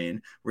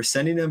Ukraine. We're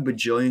sending them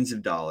bajillions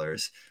of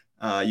dollars.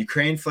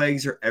 Ukraine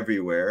flags are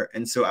everywhere.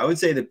 And so I would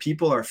say that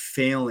people are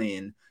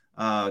failing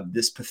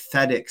this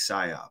pathetic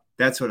psyop.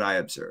 That's what I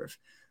observe.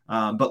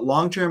 But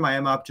long-term, I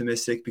am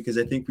optimistic because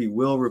I think we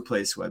will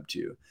replace Web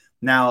 2.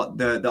 Now,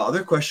 the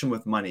other question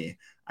with money,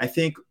 I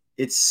think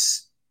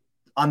it's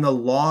on the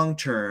long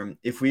term,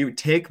 if we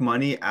take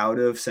money out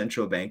of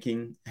central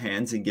banking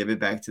hands and give it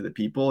back to the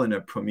people in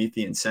a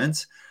Promethean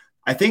sense,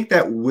 I think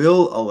that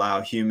will allow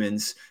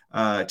humans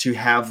to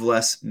have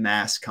less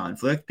mass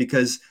conflict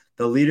because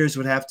the leaders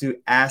would have to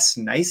ask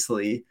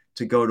nicely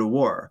to go to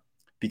war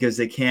because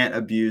they can't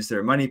abuse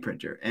their money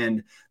printer.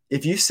 And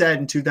if you said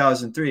in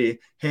 2003,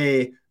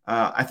 hey,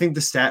 I think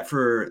the stat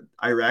for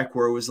Iraq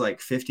war was like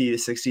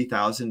 $50,000 to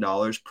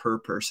 $60,000 per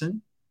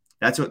person.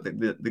 That's what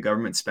the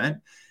government spent.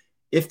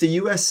 If the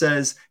US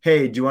says,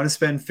 hey, do you want to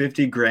spend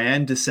 50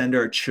 grand to send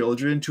our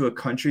children to a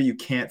country you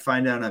can't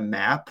find on a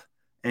map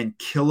and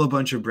kill a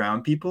bunch of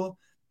brown people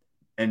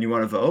and you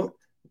want to vote?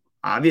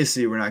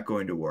 Obviously, we're not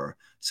going to war.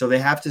 So they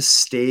have to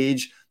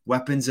stage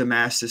weapons of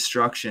mass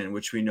destruction,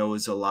 which we know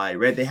is a lie,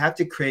 right? They have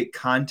to create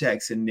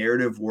context and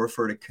narrative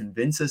warfare to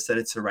convince us that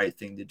it's the right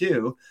thing to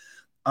do.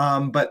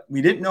 But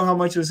we didn't know how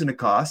much it was going to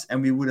cost,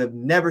 and we would have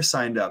never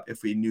signed up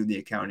if we knew the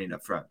accounting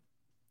up front.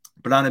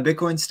 But on a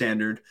Bitcoin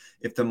standard,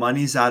 if the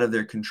money's out of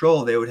their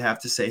control, they would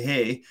have to say,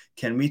 hey,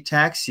 can we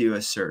tax you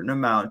a certain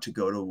amount to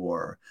go to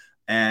war?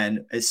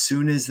 And as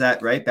soon as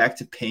that, right, back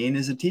to paying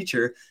as a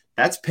teacher,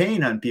 that's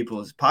paying on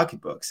people's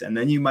pocketbooks. And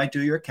then you might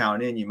do your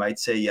accounting and you might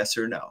say yes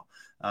or no.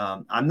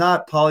 I'm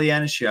not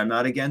Pollyannish here. I'm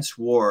not against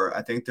war.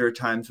 I think there are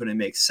times when it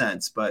makes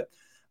sense, but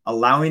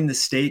allowing the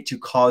state to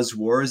cause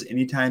wars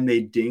anytime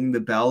they ding the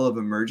bell of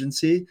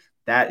emergency,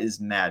 that is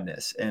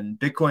madness. And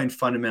Bitcoin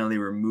fundamentally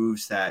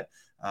removes that,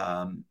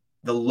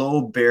 the low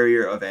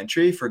barrier of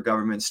entry for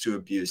governments to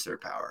abuse their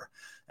power.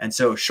 And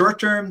so short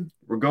term,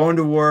 we're going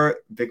to war.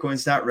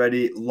 Bitcoin's not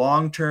ready.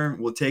 Long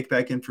term, we'll take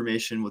back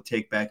information. We'll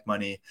take back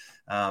money,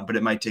 but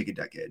it might take a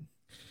decade.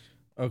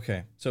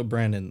 Okay. So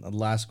Brandon,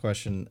 last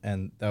question,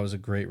 and that was a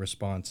great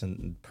response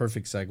and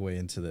perfect segue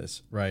into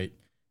this, right?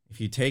 If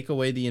you take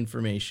away the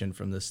information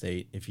from the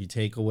state, if you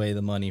take away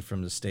the money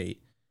from the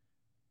state,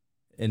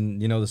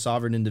 and, the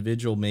sovereign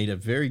individual made a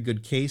very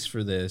good case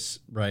for this,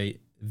 right?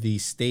 The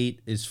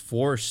state is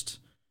forced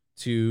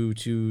to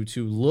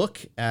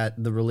look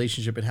at the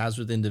relationship it has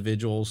with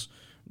individuals.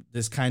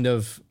 This kind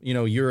of,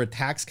 you're a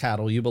tax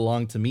cattle, you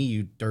belong to me,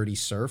 you dirty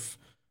serf,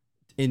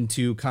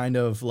 into kind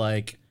of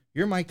like,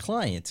 you're my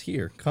client.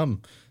 Here,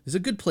 come. It's a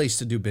good place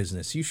to do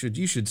business. You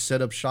should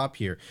set up shop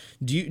here.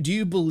 Do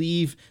you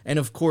believe? And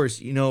of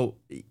course, you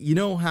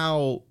know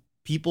how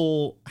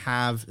people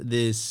have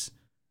this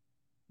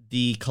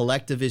the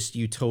collectivist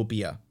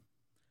utopia.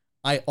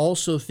 I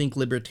also think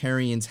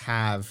libertarians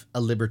have a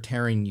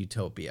libertarian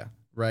utopia,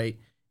 right?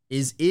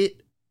 Is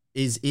it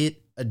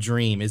a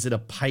dream? Is it a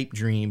pipe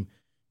dream?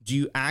 Do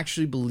you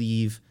actually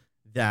believe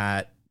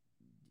that,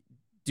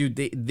 dude,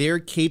 they're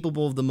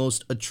capable of the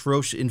most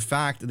atrocious, in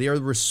fact, they are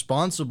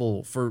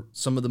responsible for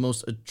some of the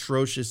most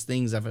atrocious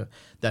things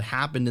that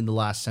happened in the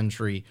last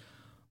century?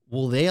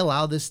 Will they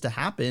allow this to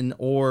happen,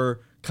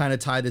 or kind of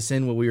tie this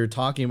in what we were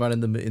talking about in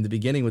the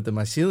beginning with the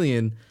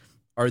mycelium?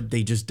 Or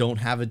they just don't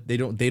have it. They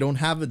don't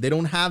have it. They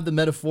don't have the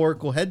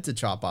metaphorical head to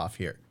chop off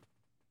here.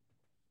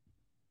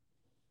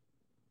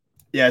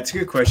 Yeah, it's a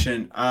good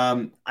question.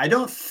 I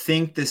don't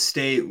think the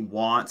state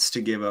wants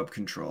to give up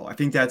control. I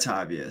think that's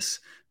obvious,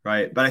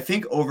 right? But I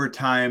think over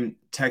time,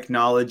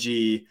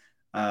 technology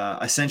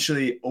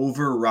essentially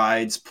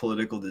overrides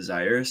political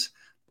desires.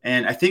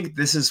 And I think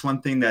this is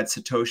one thing that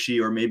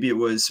Satoshi, or maybe it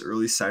was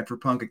early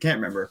cypherpunk, I can't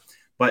remember,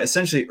 but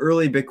essentially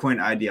early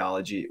Bitcoin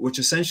ideology, which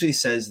essentially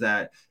says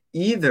that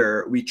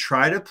either we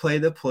try to play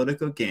the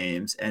political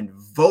games and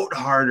vote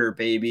harder,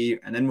 baby,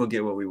 and then we'll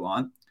get what we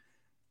want,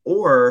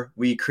 or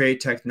we create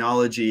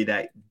technology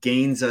that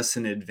gains us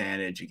an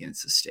advantage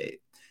against the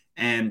state.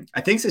 And I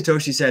think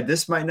Satoshi said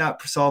this might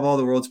not solve all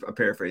the world's,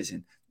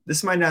 paraphrasing,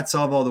 this might not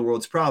solve all the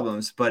world's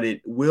problems, but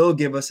it will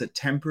give us a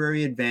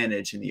temporary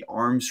advantage in the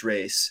arms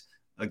race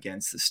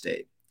against the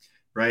state,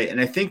 right?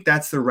 And I think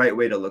that's the right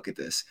way to look at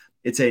this.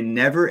 It's a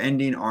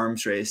never-ending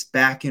arms race,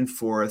 back and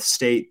forth,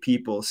 state,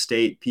 people,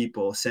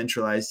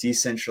 centralized,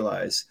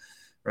 decentralized,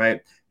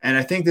 right? And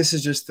I think this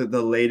is just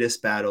the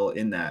latest battle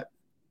in that.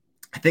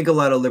 I think a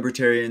lot of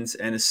libertarians,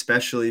 and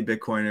especially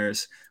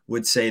Bitcoiners,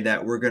 would say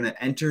that we're going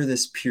to enter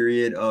this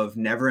period of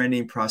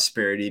never-ending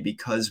prosperity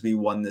because we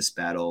won this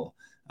battle,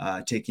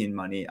 taking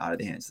money out of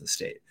the hands of the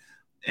state.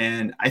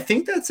 And I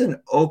think that's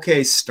an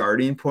okay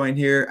starting point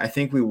here. I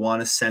think we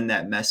want to send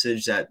that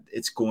message that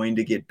it's going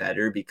to get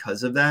better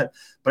because of that.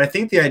 But I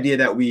think the idea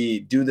that we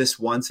do this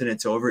once and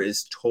it's over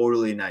is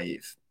totally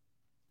naive.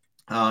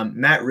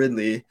 Matt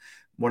Ridley,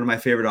 one of my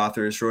favorite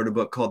authors, wrote a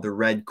book called The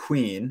Red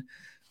Queen,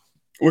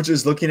 which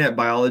is looking at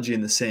biology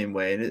in the same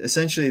way. And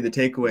essentially the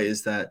takeaway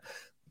is that,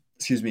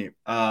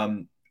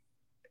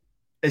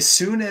 as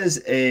soon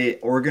as a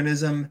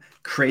organism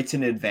creates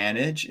an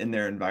advantage in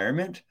their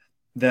environment,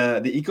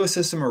 the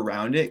ecosystem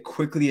around it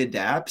quickly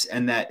adapts,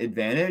 and that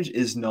advantage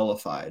is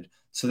nullified.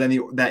 So then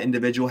that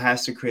individual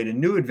has to create a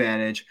new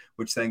advantage,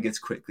 which then gets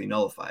quickly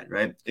nullified,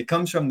 right? It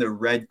comes from the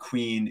Red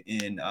Queen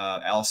in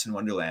Alice in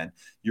Wonderland.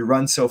 You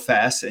run so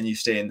fast and you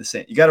stay in the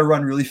same, you got to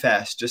run really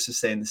fast just to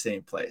stay in the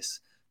same place,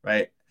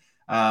 right?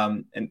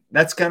 And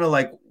that's kind of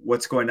like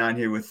what's going on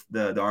here with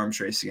the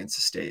arms race against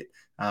the state.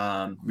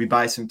 We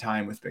buy some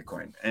time with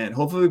Bitcoin, and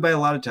hopefully we buy a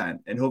lot of time,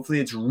 and hopefully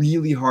it's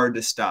really hard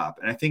to stop.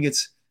 And I think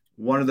it's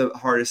one of the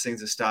hardest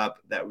things to stop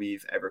that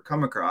we've ever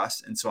come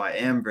across. And so I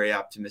am very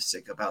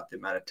optimistic about the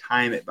amount of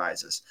time it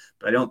buys us,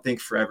 but I don't think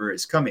forever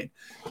is coming.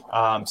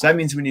 So that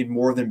means we need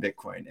more than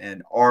Bitcoin,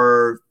 and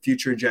our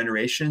future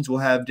generations will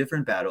have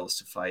different battles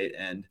to fight.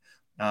 And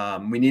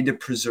we need to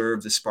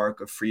preserve the spark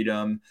of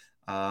freedom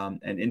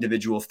and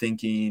individual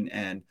thinking,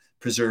 and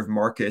preserve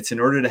markets in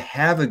order to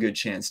have a good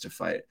chance to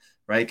fight,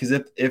 right? Because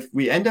if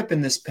we end up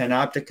in this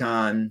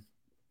panopticon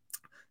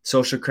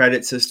social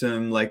credit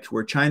system like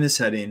where China's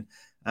heading,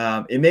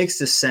 it makes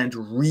dissent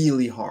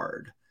really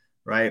hard,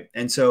 right?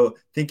 And so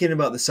thinking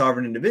about the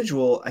sovereign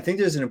individual, I think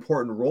there's an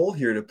important role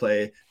here to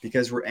play,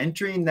 because we're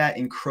entering that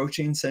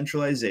encroaching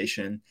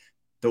centralization.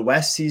 The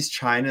West sees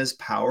China's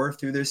power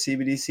through their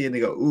CBDC, and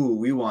they go, ooh,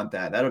 we want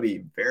that. That'll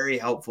be very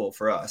helpful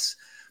for us.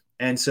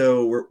 And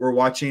so we're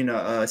watching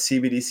a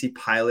CBDC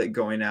pilot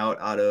going out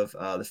of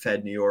the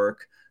Fed New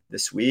York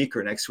this week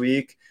or next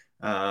week,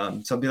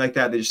 something like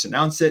that. They just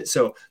announced it.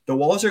 So the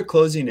walls are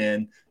closing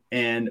in.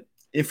 And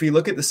if we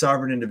look at the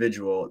sovereign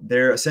individual,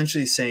 they're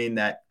essentially saying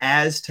that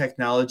as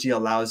technology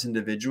allows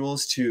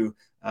individuals to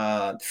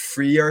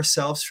free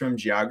ourselves from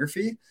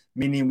geography,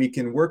 meaning we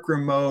can work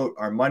remote,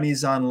 our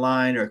money's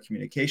online, our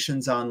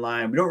communication's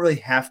online. We don't really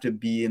have to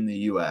be in the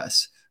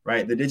US,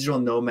 right? The digital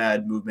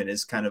nomad movement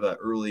is kind of an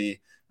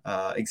early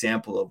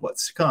example of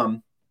what's to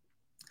come.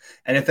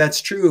 And if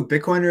that's true,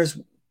 Bitcoiners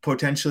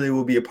potentially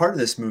will be a part of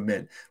this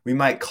movement. We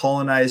might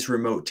colonize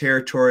remote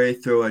territory,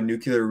 throw a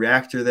nuclear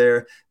reactor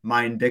there,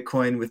 mine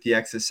Bitcoin with the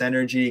excess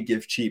energy,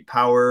 give cheap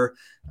power.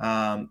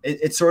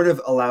 It sort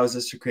of allows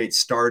us to create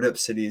startup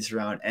cities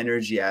around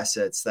energy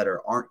assets that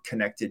aren't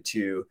connected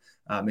to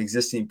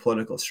existing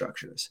political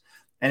structures.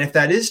 And if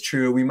that is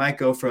true, we might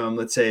go from,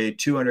 let's say,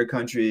 200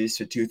 countries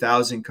to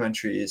 2,000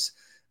 countries.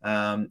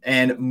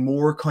 And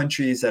more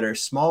countries that are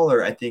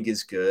smaller, I think,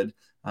 is good.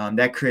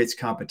 That creates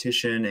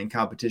competition, and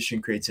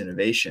competition creates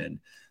innovation.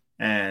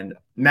 And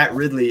Matt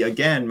Ridley,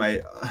 again,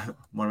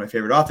 one of my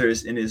favorite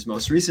authors, in his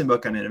most recent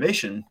book on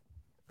innovation,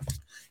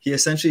 he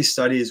essentially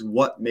studies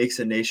what makes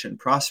a nation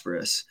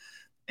prosperous.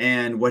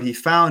 And what he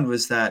found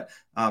was that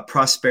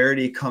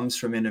prosperity comes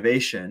from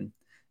innovation,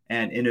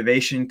 and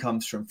innovation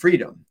comes from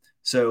freedom,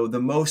 So the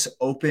most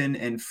open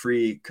and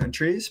free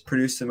countries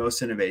produce the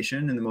most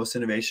innovation, and the most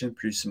innovation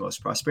produces the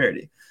most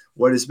prosperity.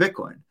 What is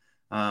Bitcoin?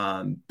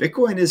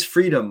 Bitcoin is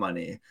freedom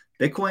money.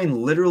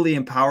 Bitcoin literally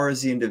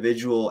empowers the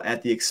individual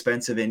at the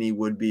expense of any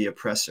would-be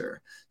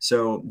oppressor.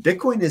 So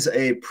Bitcoin is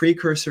a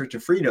precursor to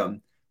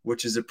freedom,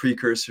 which is a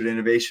precursor to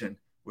innovation,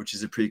 which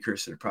is a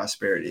precursor to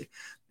prosperity.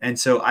 And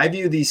so I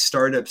view these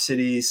startup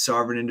cities,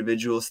 sovereign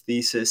individuals,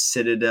 thesis,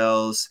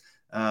 citadels,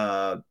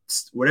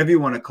 whatever you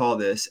want to call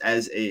this,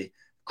 as a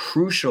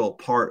crucial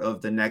part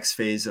of the next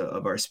phase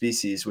of our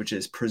species, which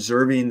is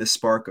preserving the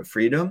spark of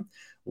freedom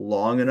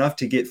long enough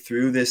to get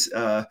through this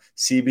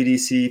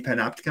CBDC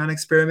panopticon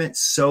experiment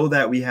so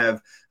that we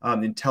have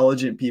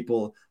intelligent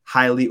people,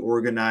 highly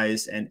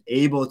organized and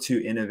able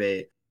to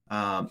innovate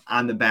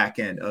on the back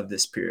end of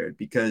this period.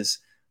 Because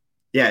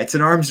yeah, it's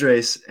an arms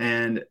race,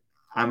 and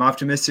I'm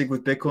optimistic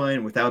with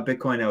Bitcoin. Without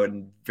Bitcoin, I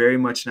would very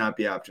much not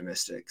be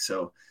optimistic.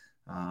 So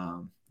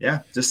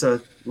yeah, just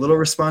a little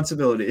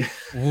responsibility.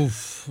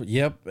 Oof,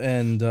 yep.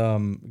 And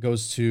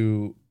goes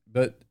to,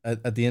 but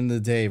at the end of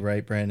the day,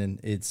 right, Brandon,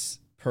 it's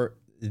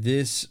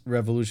this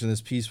revolution,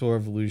 this peaceful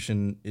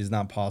revolution is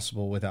not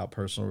possible without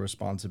personal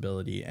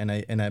responsibility.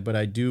 But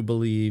I do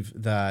believe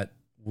that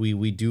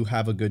we do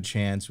have a good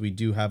chance. We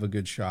do have a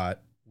good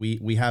shot.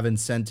 We have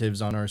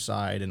incentives on our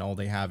side, and all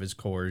they have is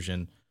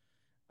coercion.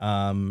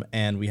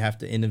 And we have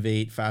to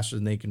innovate faster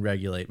than they can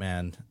regulate,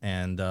 man.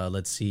 And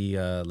let's see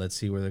where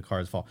the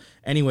cards fall.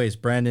 Anyways,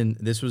 Brandon,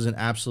 this was an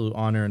absolute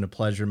honor and a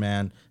pleasure,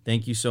 man.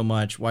 Thank you so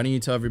much. Why don't you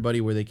tell everybody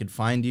where they could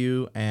find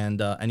you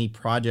and any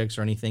projects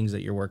or any things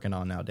that you're working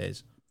on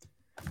nowadays?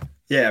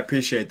 Yeah, I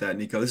appreciate that,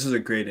 Nico. This was a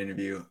great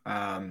interview.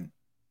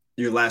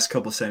 Your last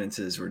couple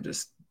sentences were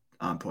just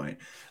on point.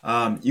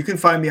 You can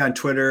find me on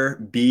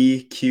Twitter,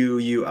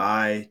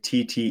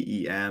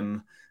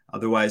 BQUITTEM.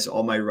 Otherwise,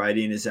 all my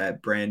writing is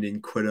at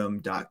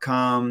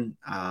brandonquittem.com.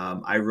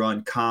 I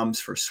run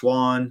comms for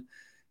Swan.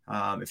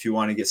 If you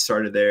want to get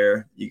started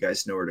there, you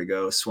guys know where to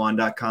go.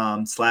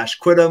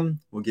 Swan.com/Quittem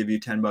will give you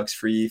 $10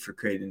 free for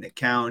creating an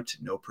account.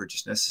 No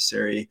purchase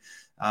necessary.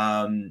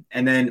 And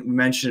then we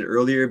mentioned it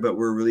earlier, but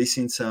we're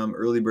releasing some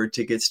early bird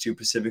tickets to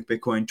Pacific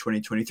Bitcoin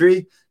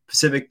 2023.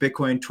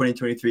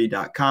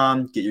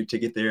 PacificBitcoin2023.com. Get your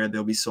ticket there.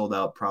 They'll be sold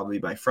out probably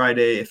by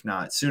Friday, if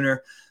not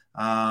sooner.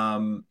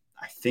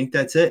 I think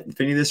that's it. If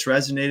any of this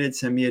resonated,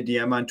 send me a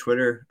DM on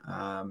Twitter.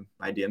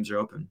 My DMs are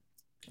open.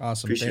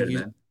 Awesome. Appreciate Thank you.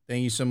 it, man.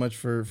 Thank you so much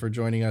for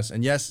joining us.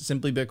 And yes,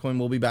 Simply Bitcoin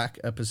will be back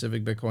at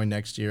Pacific Bitcoin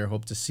next year.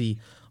 Hope to see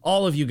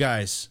all of you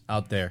guys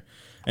out there.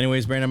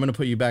 Anyways, Brandon, I'm going to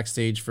put you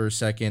backstage for a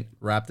second.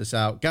 Wrap this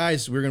out.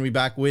 Guys, we're going to be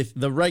back with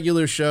the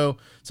regular show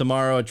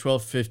tomorrow at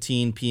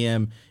 12:15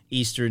 p.m.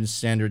 Eastern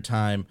Standard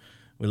Time.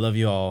 We love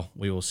you all.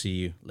 We will see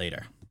you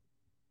later.